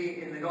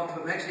navy in the Gulf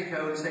of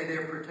Mexico and say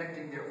they're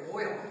protecting their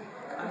oil?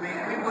 I mean,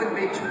 we wouldn't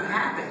be too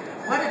happy.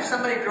 What if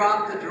somebody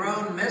dropped a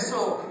drone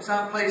missile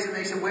someplace and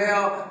they said,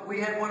 well, we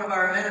had one of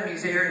our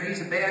enemies there and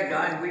he's a bad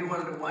guy and we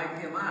wanted to wipe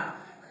him out?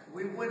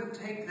 We wouldn't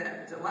take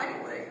that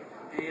lightly.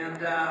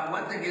 And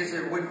one thing is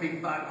there wouldn't be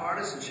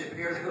bipartisanship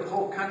here. The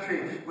whole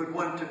country would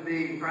want to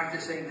be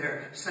practicing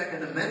their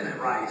Second Amendment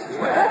rights as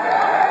well.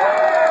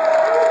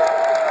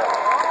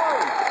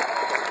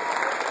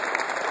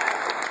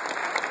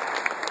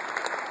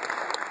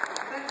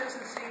 That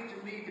doesn't seem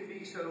to me to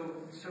be so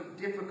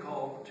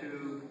difficult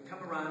to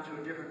come around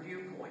to a different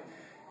viewpoint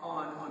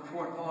on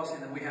foreign policy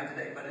than we have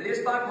today. But it is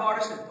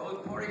bipartisan.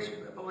 Both parties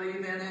believe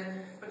in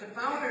it. But the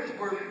founders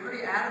were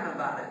pretty adamant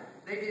about it.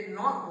 They did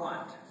not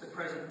want the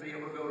president to be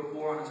able to go to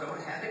war on his own.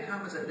 It had to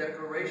come as a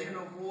declaration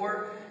of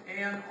war.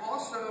 And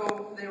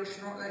also, they had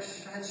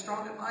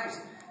strong advice.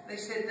 They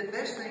said the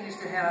best thing is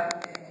to have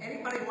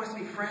anybody who wants to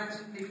be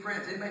friends, be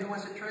friends. Anybody who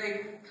wants to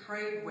trade,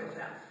 trade with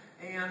them.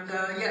 And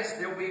yes,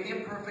 there will be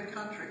imperfect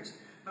countries.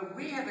 But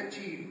we have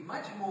achieved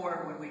much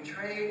more when we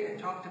trade and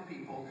talk to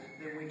people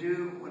than we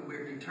do when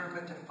we're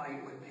determined to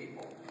fight with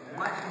people.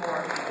 Much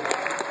more.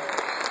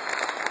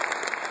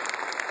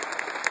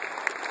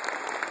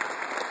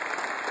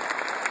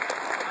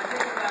 I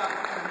think about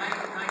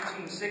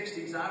the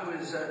 1960s. I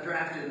was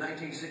drafted in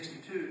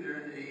 1962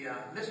 during the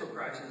missile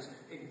crisis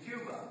in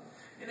Cuba.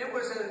 And it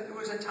was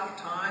a tough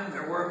time.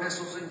 There were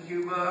missiles in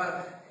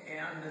Cuba,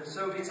 and the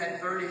Soviets had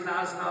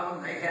 30,000 of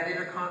them. They had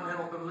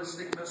intercontinental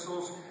ballistic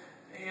missiles.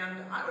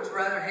 And I was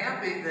rather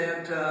happy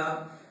that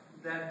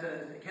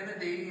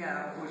Kennedy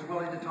was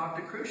willing to talk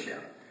to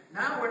Khrushchev.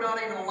 Now we're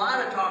not even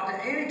allowed to talk to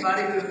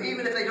anybody who,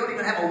 even if they don't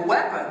even have a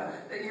weapon,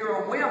 that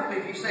you're a wimp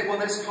if you say, well,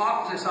 let's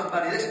talk to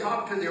somebody, let's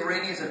talk to the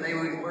Iranians and maybe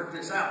we can work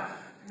this out.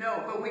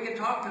 No, but we can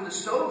talk to the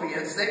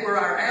Soviets. They were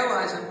our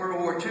allies in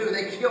World War II.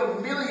 They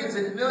killed millions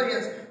and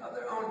millions of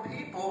their own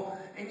people,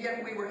 and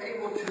yet we were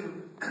able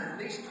to at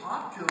least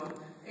talk to them,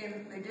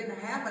 and they didn't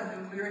have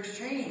a nuclear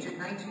exchange in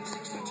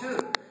 1962.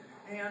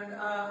 And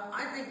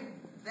I think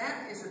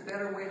that is a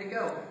better way to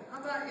go. How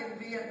about in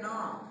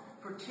Vietnam?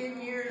 For 10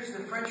 years,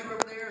 the French were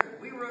over there,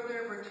 we were over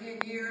there for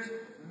 10 years.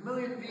 A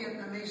million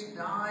Vietnamese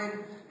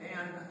died,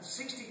 and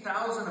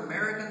 60,000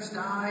 Americans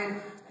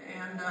died.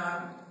 And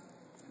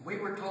we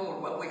were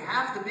told, well, we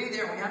have to be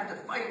there, we have to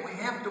fight, we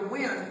have to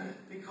win,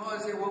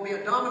 because there will be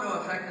a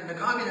domino effect, and the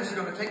communists are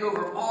going to take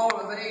over all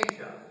of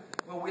Asia.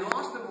 Well, we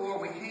lost the war,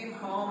 we came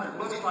home, and it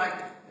looks like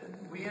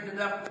we ended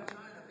up with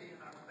China being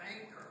our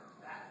banker.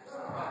 That is the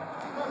problem.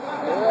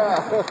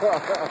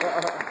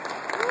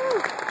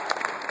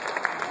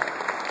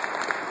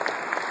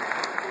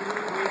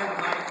 We have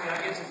a mic,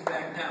 I guess it's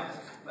back now.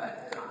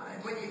 But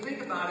when you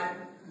think about it,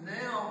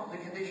 now the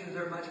conditions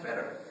are much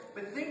better.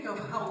 But think of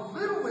how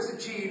little was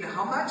achieved,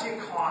 how much it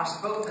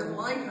cost, both in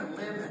life and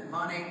limb and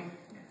money,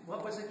 and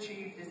what was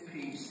achieved in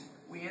peace.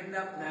 We end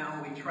up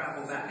now, we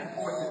travel back and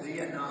forth to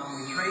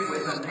Vietnam, we trade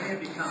with them, they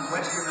have become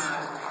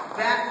westernized.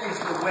 That is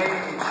the way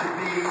it should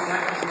be.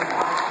 That is the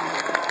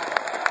advice.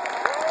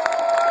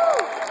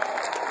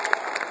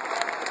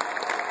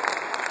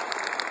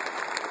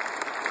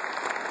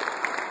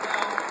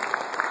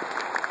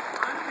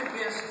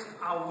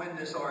 I'll win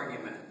this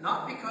argument.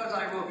 Not because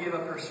I will give a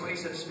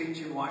persuasive speech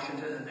in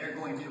Washington and they're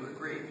going to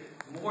agree.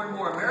 More and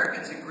more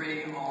Americans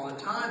agree all the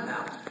time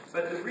now.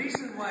 But the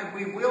reason why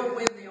we will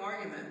win the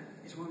argument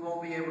is we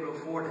won't be able to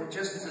afford it.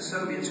 Just as the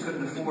Soviets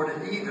couldn't afford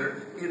it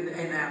either in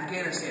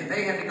Afghanistan.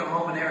 They had to go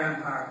home and their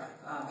empire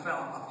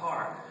fell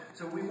apart.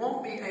 So we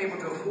won't be able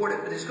to afford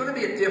it, but it's going to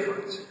be a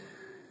difference.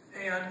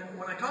 And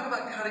when I talk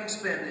about cutting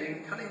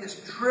spending, cutting this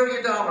 $1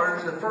 trillion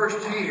the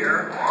first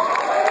year,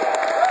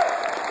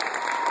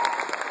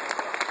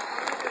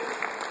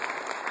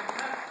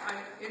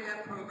 in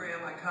that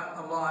program I cut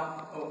a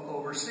lot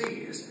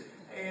overseas.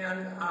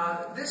 And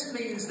this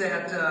means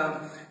that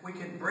we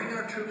can bring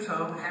our troops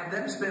home, have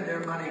them spend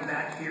their money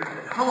back here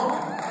at home,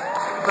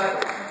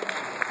 but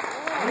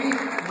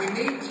we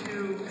need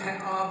to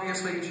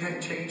obviously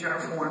change our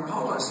foreign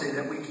policy,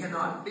 that we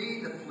cannot be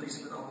the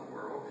policeman of the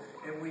world,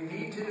 and we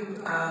need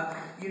to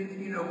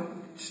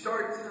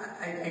start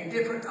a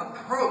different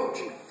approach.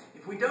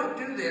 If we don't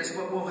do this,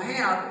 what we'll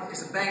have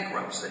is a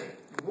bankruptcy.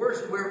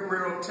 Worse,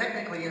 we're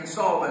technically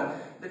insolvent.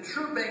 The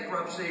true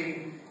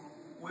bankruptcy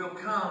will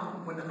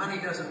come when the money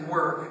doesn't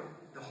work.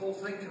 The whole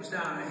thing comes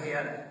down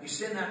ahead. You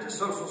send out the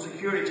Social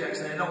Security checks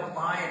and they don't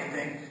buy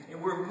anything.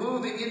 And we're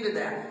moving into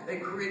that. They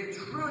created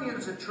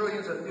trillions and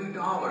trillions of new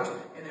dollars,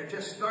 and they're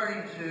just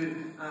starting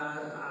to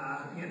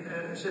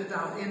sift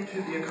out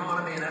into the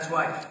economy. And that's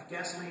why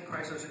gasoline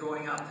prices are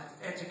going up,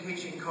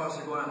 education costs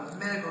are going up,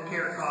 medical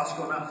care costs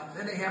are going up.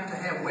 Then they have to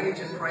have wage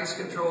and price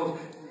controls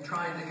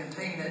trying to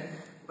contain it.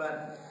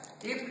 But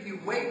if you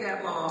wait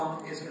that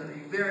long, it's going to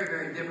be very,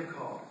 very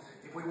difficult.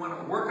 If we want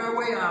to work our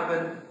way out of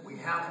it, we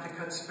have to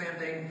cut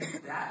spending.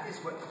 That is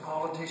what the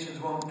politicians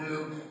won't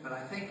do. But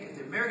I think if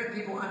the American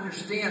people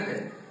understand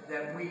it,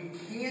 that we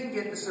can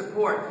get the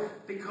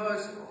support.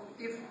 Because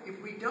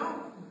if we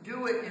don't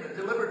do it in a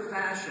deliberate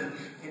fashion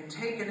and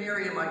take an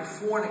area like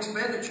foreign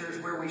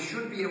expenditures where we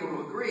should be able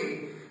to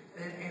agree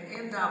and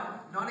end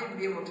up not even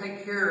be able to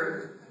take care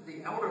of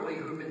the elderly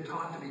who've been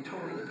taught to be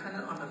totally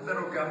dependent on the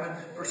federal government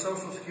for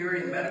Social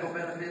Security and medical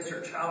benefits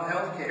or child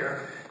health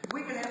care,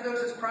 we can have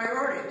those as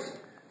priorities.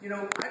 You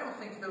know, I don't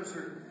think those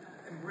are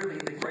really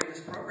the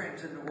greatest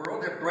programs in the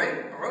world. They're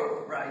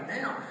broke right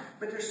now,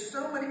 but there's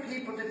so many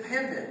people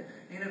dependent.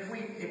 And if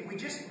we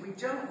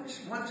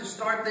don't want to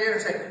start there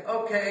and say,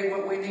 okay,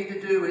 what we need to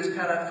do is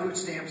cut out food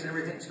stamps and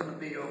everything's going to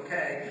be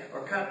okay,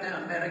 or cut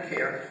down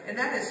Medicare, and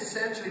that is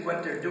essentially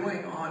what they're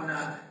doing on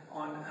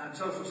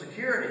Social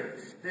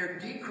Security. They're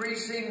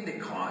decreasing the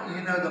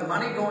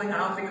money going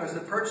out because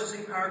the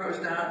purchasing power goes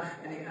down,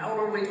 and the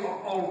elderly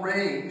are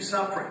already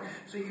suffering.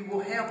 So you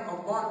will have a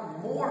lot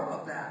more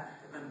of that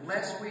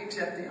unless we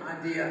accept the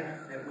idea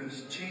that we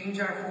change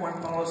our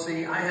foreign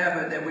policy. I have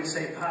it that we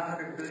save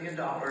 $500 billion,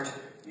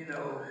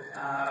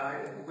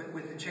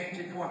 with the change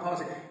in foreign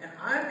policy. And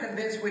I'm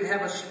convinced we'd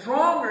have a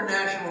stronger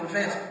national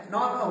defense,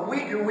 not a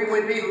weaker. We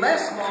would be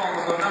less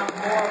vulnerable, not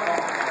more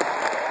vulnerable.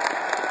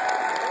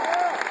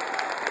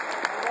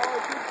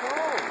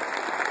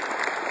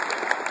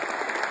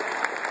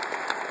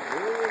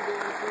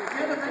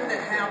 The other thing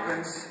that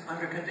happens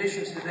under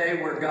conditions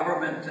today where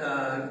government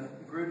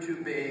grew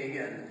too big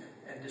and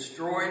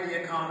destroyed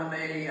the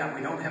economy,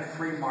 we don't have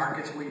free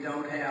markets, we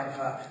don't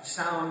have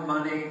sound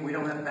money, we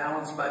don't have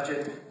balanced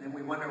budget, and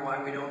we wonder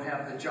why we don't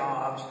have the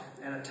jobs,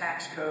 and a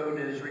tax code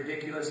is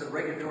ridiculous, a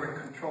regulatory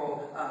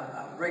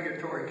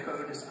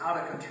code is out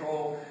of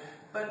control.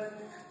 But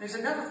there's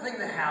another thing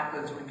that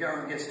happens when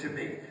government gets too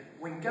big.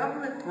 When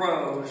government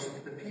grows,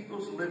 the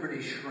people's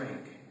liberties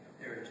shrink.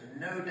 There is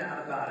no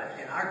doubt about it.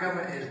 And our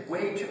government is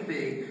way too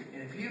big.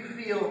 And if you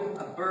feel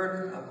a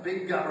burden of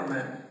big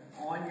government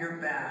on your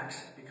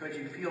backs because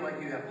you feel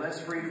like you have less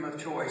freedom of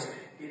choice,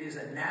 it is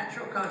a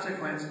natural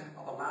consequence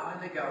of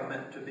allowing the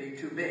government to be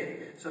too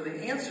big. So the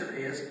answer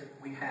is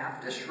we have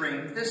to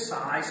shrink the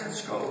size and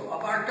scope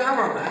of our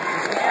government.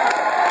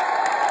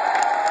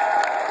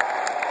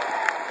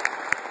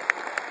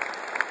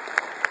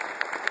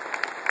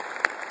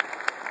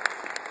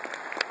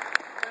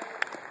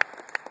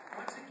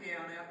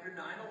 After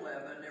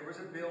 9/11, there was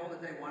a bill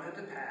that they wanted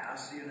to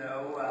pass,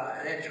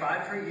 they had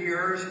tried for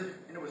years,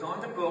 and it was on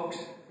the books,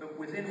 but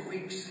within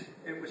weeks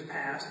it was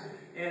passed,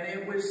 and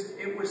it was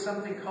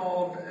something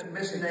called,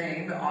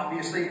 misnamed,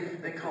 obviously,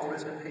 they called it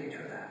the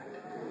Patriot Act.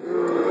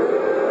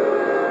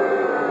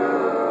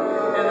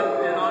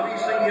 And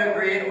obviously you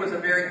agree it was a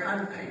very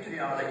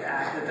unpatriotic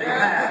act that they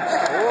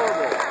passed.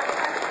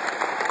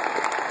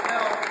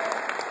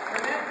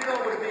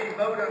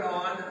 Voted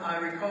on, I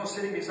recall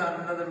sitting beside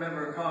another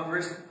member of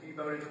Congress. He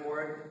voted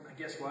for it.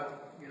 Guess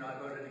what? I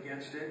voted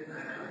against it. I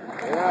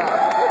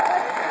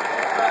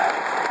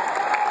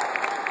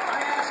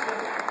asked him,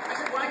 I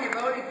said, why are you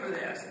voting for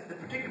this? The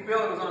particular bill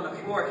that was on the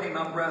floor came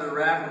up rather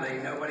rapidly.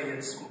 Nobody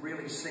had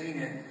really seen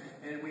it.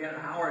 And we had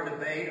an hour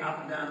debate,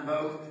 up and down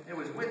vote. It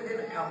was within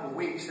a couple of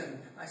weeks. And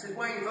I said,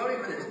 why are you voting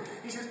for this?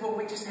 He says, well,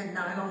 we just had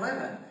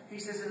 9/11. He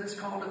says, and it's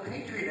called the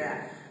Patriot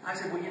Act. I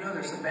said, well,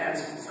 there's some bad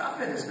stuff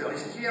in this bill. He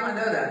says, yeah, I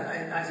know that.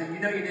 I said, you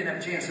didn't have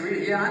a chance to read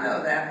it. Yeah, I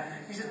know that.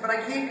 He said, but I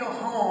can't go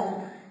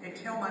home and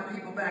tell my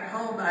people back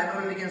home that I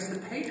voted against the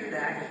Patriot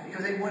Act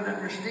because they wouldn't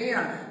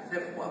understand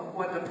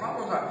what the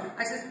problems are.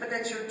 I said, but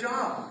that's your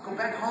job. Go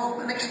back home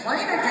and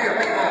explain it to your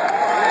people.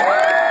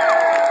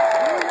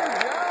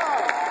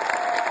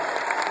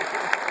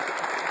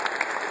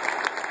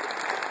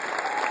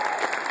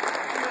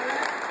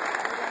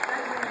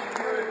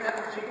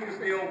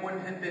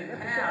 Wouldn't have been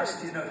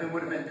passed, if it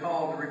would have been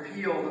called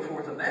Repeal the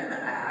Fourth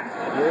Amendment Act.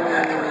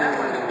 That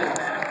would have been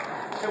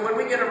passed. So when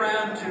we get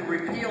around to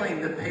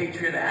repealing the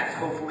Patriot Act,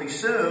 hopefully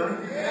soon,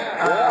 we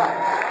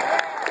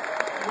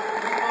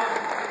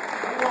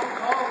won't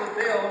call the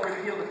bill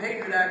Repeal the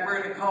Patriot Act, we're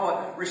going to call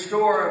it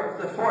Restore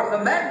the Fourth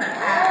Amendment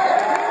Act.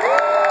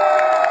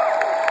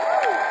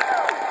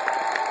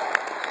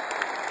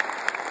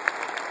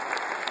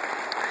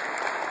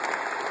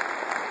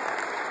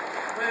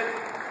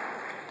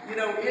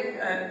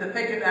 The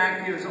Patriot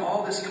Act gives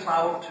all this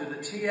clout to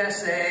the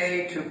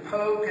TSA to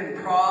poke and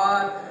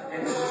prod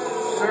and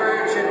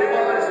search and do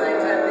all those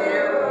things at the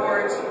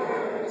airports.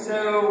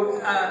 So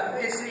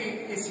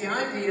it's the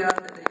idea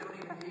that they don't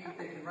even need,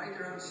 they can write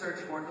their own search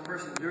warrant. The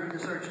person doing the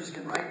searches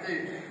can write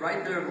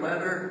their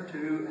letter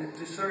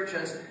to search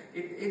us.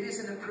 It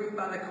isn't approved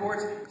by the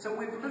courts. So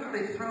we've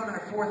literally thrown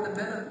our Fourth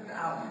Amendment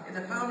out. And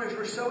the founders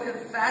were so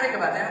emphatic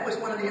about that. That was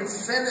one of the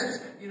incentives,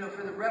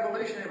 for the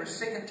revolution. They were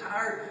sick and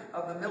tired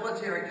of the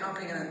military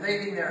coming and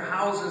invading their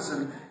houses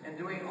and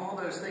doing all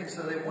those things.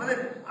 So they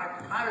wanted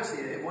our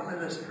privacy. They wanted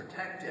us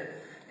protected.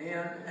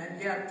 And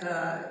yet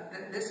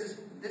this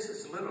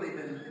has literally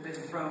been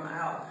thrown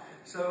out.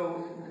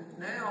 So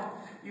now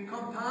you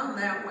compound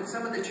that with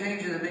some of the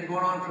changes that have been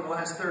going on for the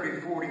last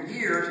 30, 40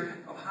 years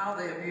of how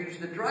they have used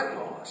the drug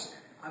laws.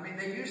 I mean,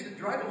 they use the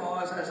drug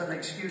laws as an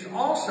excuse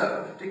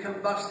also to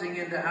come busting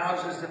into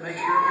houses to make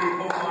sure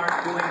people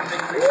aren't doing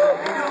things they shouldn't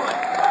be doing.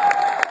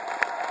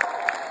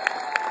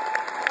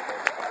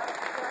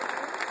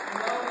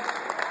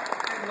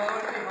 And lo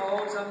and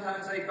behold,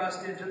 sometimes they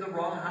bust into the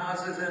wrong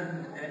houses,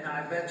 and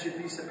I bet you'd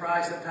be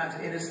surprised sometimes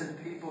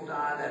innocent people people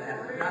die that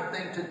have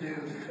nothing to do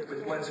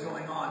with what's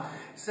going on.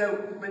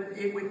 So, but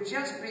it would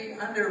just be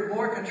under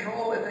more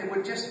control if they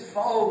would just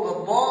follow the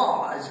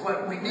law is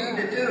what we need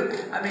to do.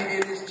 I mean,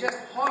 it is just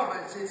horrible.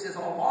 It's a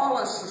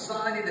lawless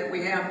society that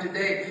we have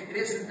today. It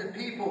isn't the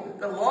people.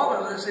 The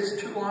lawlessness is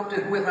too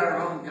often with our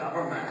own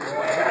government is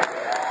what's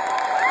happening.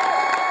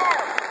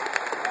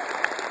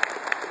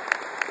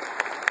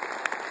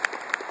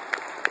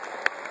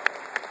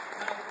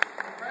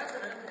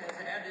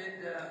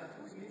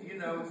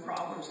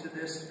 Problems to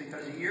this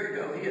because a year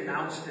ago he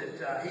announced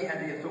that he had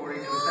the authority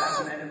to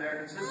assassinate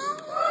American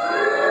citizens.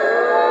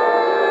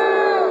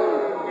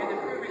 And to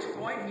prove his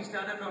point, he's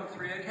done it on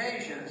 3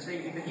 occasions.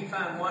 He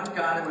found one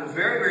guy that was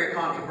very, very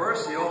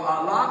controversial,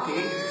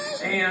 Lockie,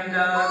 and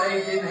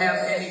they didn't have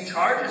any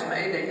charges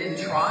made. They didn't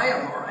try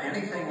him or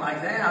anything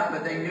like that,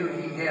 but they knew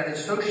he had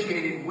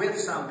associated with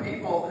some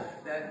people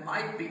that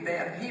might be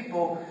bad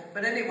people.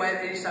 But anyway,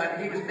 they decided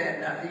he was bad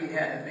enough. He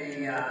had to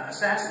be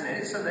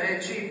assassinated, so they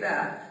achieved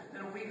that.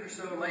 Or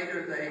so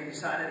later, they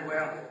decided,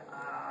 well,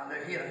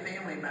 that he had a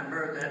family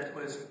member that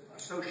was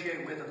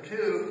associated with him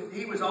too.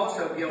 He was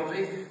also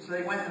guilty, so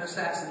they went and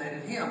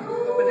assassinated him.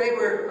 But they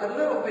were a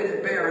little bit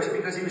embarrassed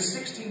because he was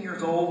 16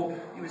 years old.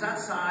 He was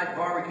outside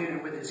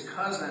barbecuing with his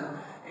cousin,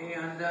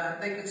 and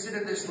they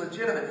considered this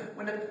legitimate.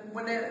 When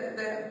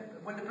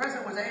the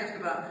president was asked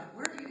about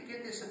where did he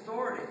get this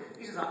authority,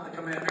 he says, "I'm the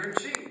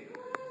commander-in-chief."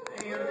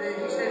 And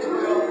he says,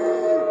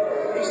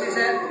 well, he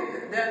says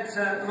that's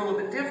a little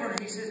bit different.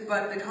 He says,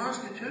 but the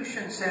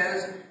Constitution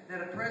says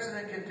that a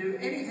president can do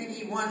anything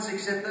he wants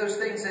except those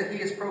things that he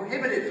is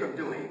prohibited from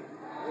doing.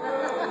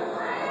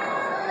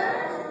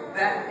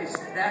 That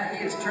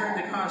he has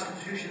turned the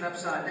Constitution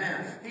upside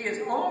down. He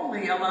is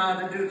only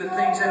allowed to do the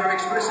things that are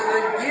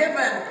explicitly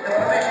given, the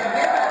permission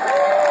given to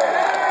him.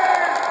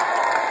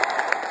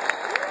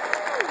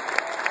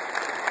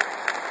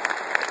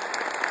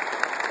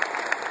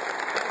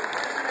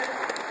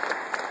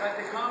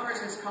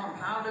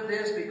 Compounded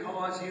this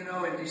because, you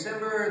know, in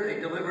December they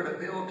delivered a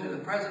bill to the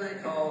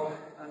president called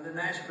the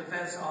National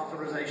Defense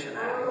Authorization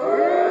Act.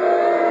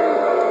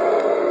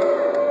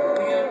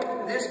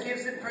 And this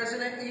gives the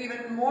president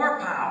even more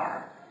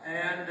power.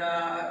 And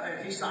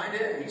he signed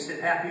it. He said,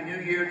 "Happy New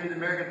Year to the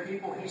American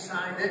people." He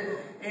signed it.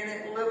 And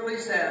it literally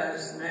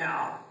says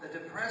now that the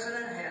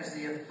president has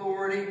the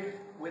authority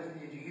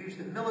to use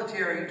the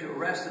military to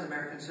arrest an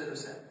American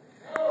citizen.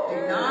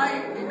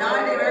 Deny the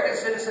American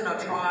citizen a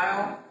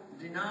trial.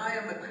 Deny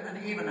him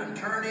even an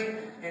attorney,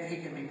 and he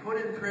can be put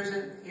in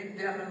prison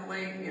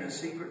indefinitely in a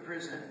secret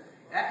prison.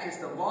 That is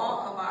the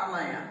law of our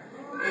land.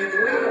 If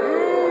we,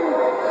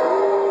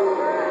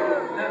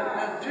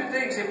 now, 2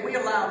 things. If we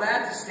allow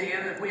that to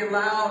stand, if we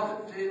allow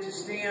it to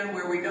stand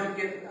where we don't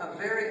get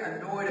very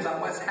annoyed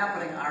about what's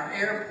happening in our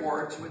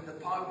airports with the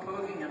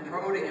poking and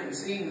prodding and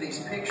seeing these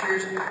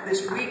pictures.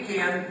 This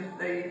weekend,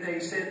 they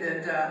said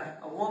that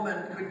a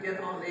woman could get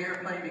on the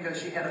airplane because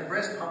she had a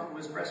breast pump and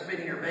was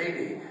breastfeeding her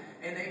baby.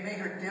 And they made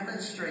her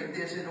demonstrate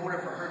this in order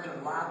for her to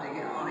allow to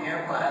get on the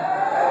airplane.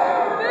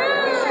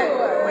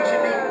 We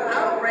should be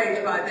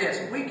outraged by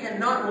this. We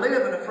cannot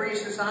live in a free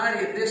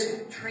society if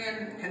this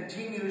trend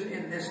continues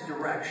in this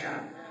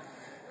direction.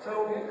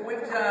 So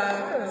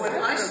what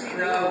I see,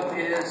 though,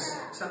 is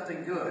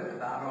something good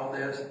about all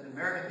this. The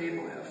American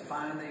people have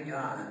finally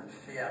gotten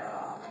fed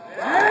up.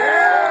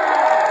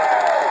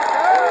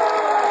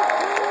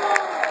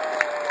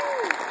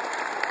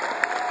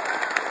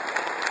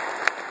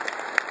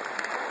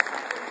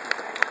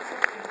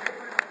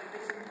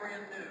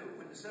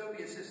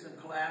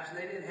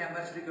 They didn't have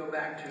much to go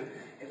back to.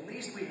 At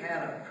least we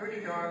had a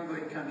pretty darn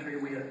good country.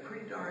 We had a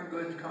pretty darn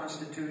good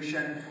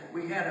constitution.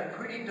 We had a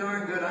pretty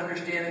darn good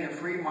understanding of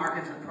free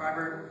markets and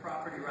private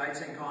property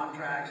rights and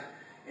contracts.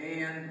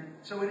 And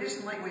so it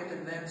isn't like we have to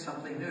invent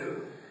something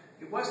new.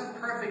 It wasn't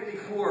perfect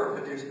before,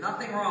 but there's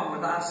nothing wrong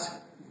with us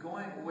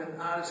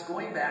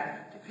going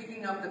back to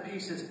picking up the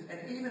pieces and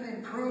even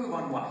improve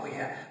on what we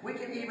have. We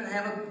can even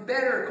have a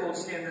better gold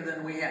standard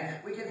than we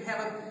had. We can have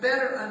a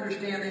better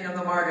understanding of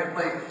the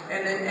marketplace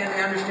and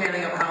the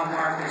understanding of how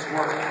markets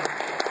work.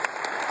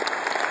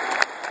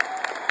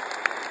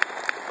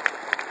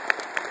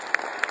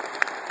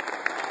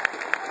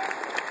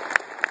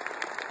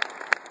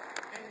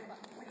 And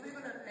we live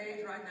in an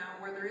age right now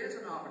where there is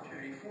an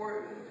opportunity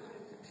for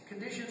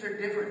conditions are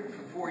different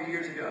from 4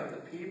 years ago.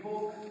 The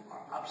people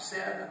are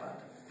upset about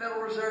the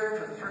Federal Reserve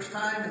for the first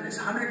time in this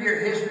 100-year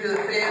history of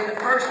the Fed. The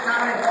first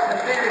time the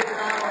Fed is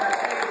not on the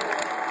table.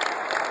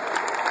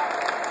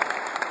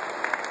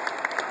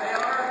 They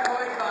are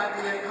annoyed by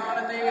the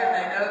economy, and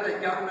they know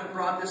that government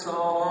brought this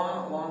all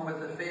on, along with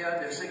the Fed.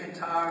 They're sick and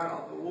tired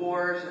of the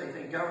wars. They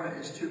think government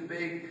is too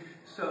big.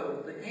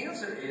 So the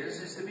answer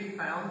is to be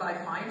found by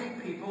finding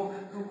people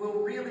who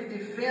will really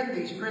defend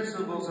these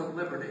principles of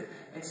liberty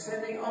and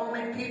sending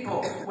only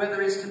people,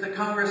 whether it's to the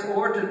Congress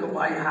or to the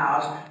White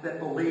House, that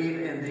believe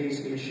in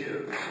these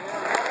issues.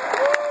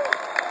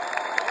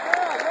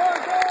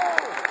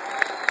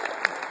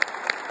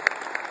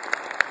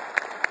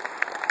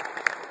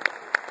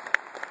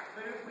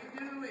 But if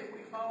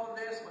we follow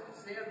this, like I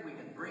said, we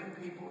can bring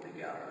people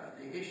together.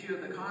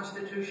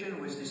 Constitution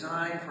was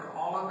designed for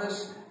all of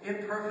us,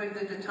 imperfect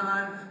at the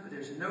time, but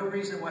there's no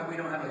reason why we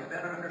don't have a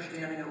better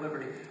understanding of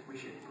liberty. We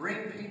should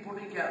bring people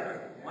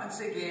together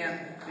once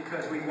again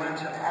because we want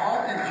to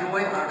all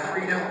enjoy our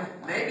freedom,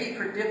 maybe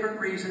for different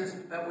reasons,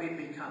 but we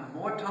become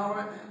more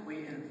tolerant.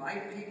 We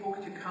invite people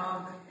to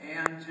come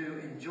and to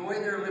enjoy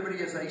their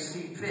liberty as they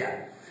see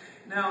fit.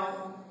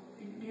 Now,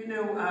 you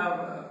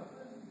know,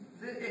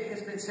 it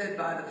has been said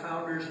by the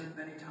founders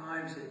many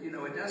times that, you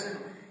know, it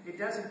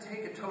doesn't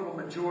take a total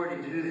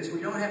majority to do this.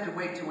 We don't have to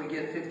wait till we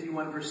get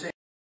 51%.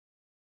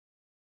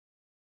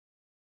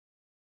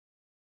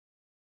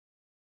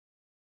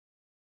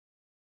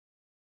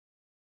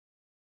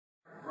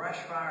 Brush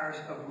fires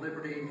of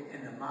liberty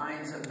in the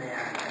minds of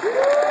men.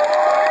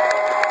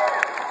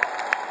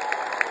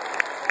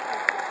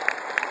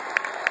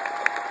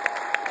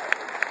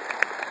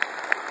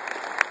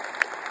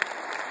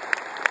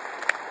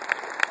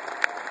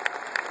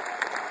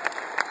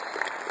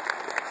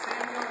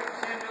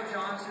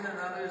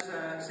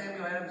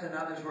 Samuel Adams and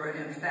others were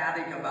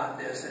emphatic about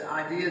this. That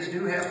ideas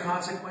do have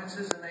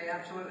consequences, and they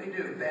absolutely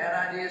do.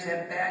 Bad ideas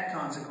have bad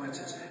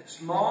consequences.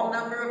 Small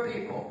number of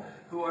people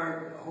who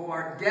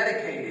are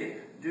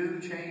dedicated do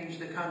change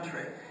the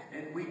country.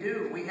 And we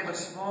do. We have a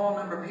small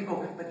number of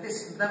people, but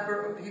this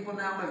number of people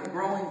now are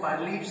growing by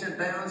leaps and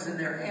bounds, and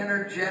they're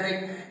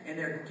energetic, and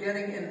they're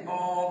getting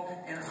involved,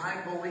 and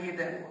I believe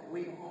that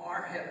we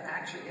have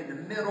actually in the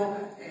middle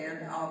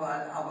and of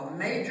a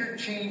major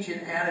change in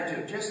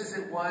attitude, just as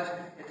it was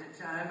at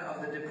the time of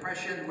the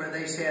Depression, where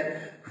they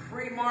said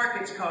free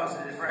markets caused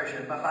the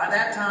Depression, but by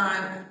that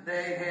time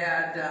they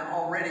had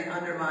already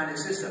undermined the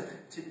system.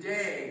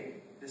 Today,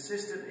 the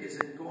system is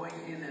going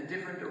in a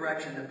different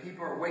direction. The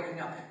people are waking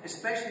up,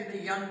 especially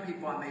the young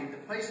people I meet. The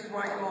places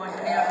where I go on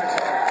campus,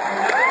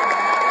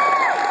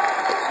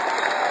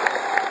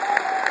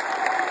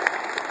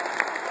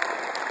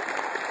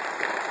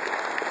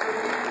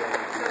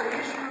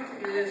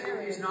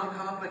 is not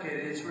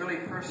complicated. It's really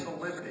personal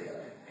liberty.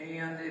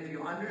 And if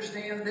you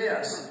understand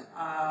this,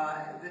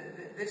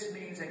 this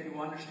means that you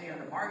understand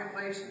the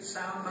marketplace and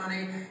sound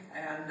money,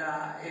 and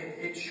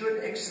it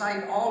should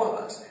excite all of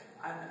us.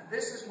 And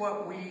this is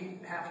what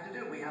we have to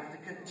do. We have to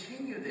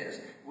continue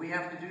this. We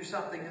have to do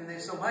something in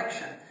this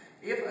election.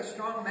 If a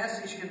strong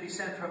message can be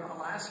sent from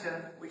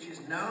Alaska, which is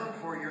known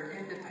for your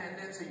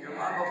independence and your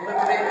love of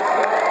liberty,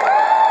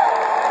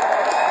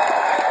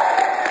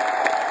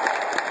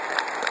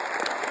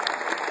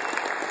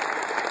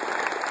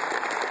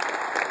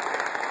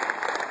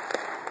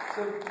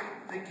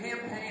 the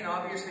campaign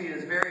obviously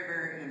is very,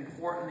 very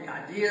important. The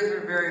ideas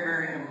are very,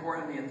 very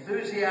important. The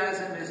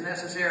enthusiasm is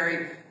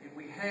necessary. If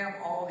we have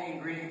all the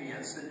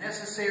ingredients,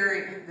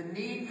 the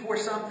need for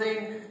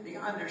something, the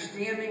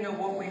understanding of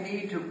what we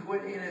need to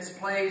put in its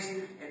place,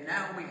 and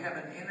now we have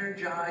an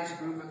energized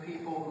group of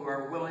people who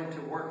are willing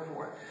to work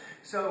for it.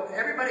 So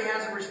everybody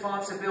has a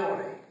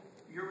responsibility.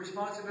 Your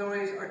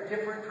responsibilities are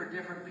different for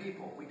different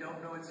people. We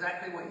don't know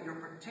exactly what your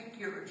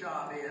particular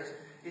job is.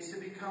 It's to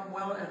become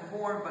well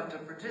informed, but to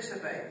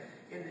participate.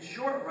 In the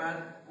short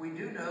run, we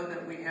do know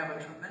that we have a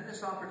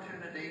tremendous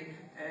opportunity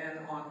and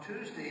on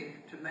Tuesday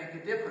to make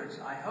a difference.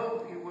 I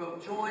hope you will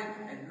join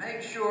and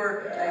make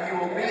sure that you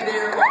will be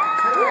there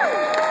on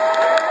Tuesday.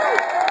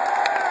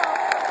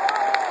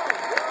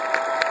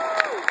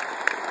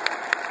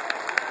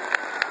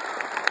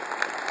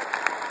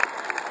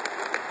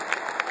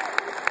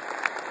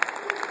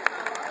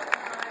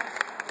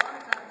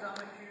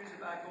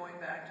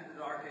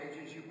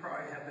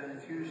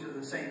 Accused of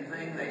the same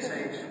thing. They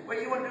say,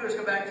 what you want to do is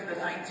go back to the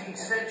 19th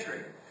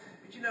century.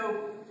 But you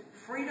know,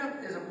 freedom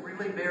is a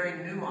really very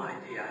new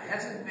idea. It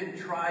hasn't been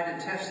tried and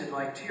tested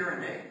like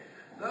tyranny.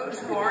 Those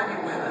who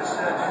argue with us,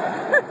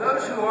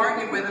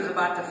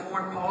 about the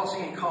foreign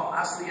policy and call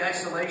us the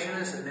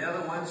isolationists, and they're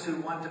the ones who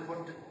want to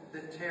put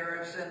the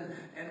tariffs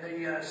and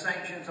the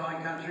sanctions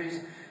on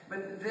countries.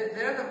 But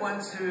they're the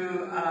ones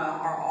who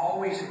are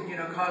always, you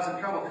know, causing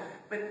trouble.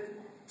 But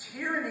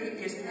tyranny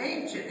is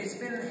ancient. It's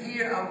been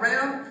here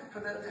around for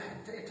the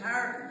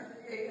entire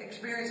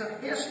experience of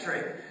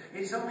history.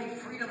 It's only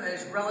freedom that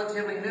is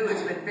relatively new.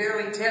 It's been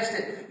barely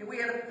tested. And we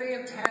had a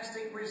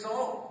fantastic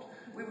result.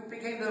 We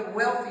became the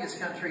wealthiest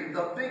country,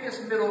 the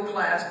biggest middle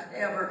class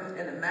ever,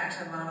 and the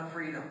maximum amount of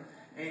freedom.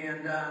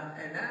 And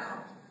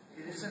now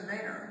it isn't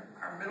there.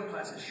 Our middle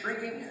class is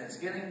shrinking and it's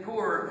getting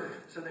poorer.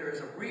 So there is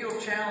a real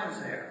challenge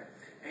there.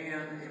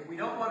 And if we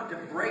don't want it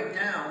to break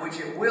down, which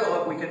it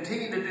will if we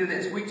continue to do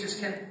this, we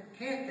just can't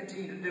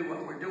continue to do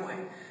what we're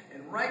doing.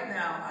 And right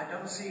now, I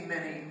don't see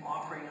many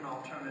offering an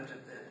alternative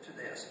to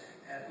this.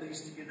 At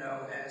least, you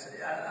know, as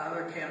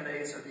other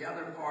candidates or the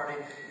other party,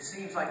 it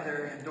seems like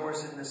they're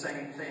endorsing the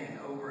same thing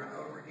over and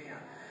over again.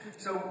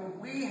 So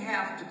we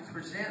have to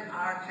present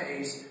our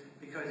case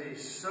because it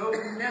is so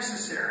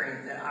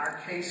necessary that our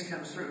case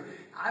comes through.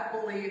 I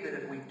believe that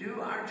if we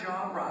do our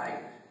job right,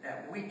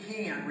 that we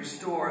can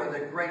restore the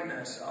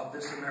greatness of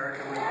this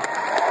America we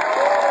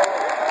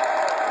love.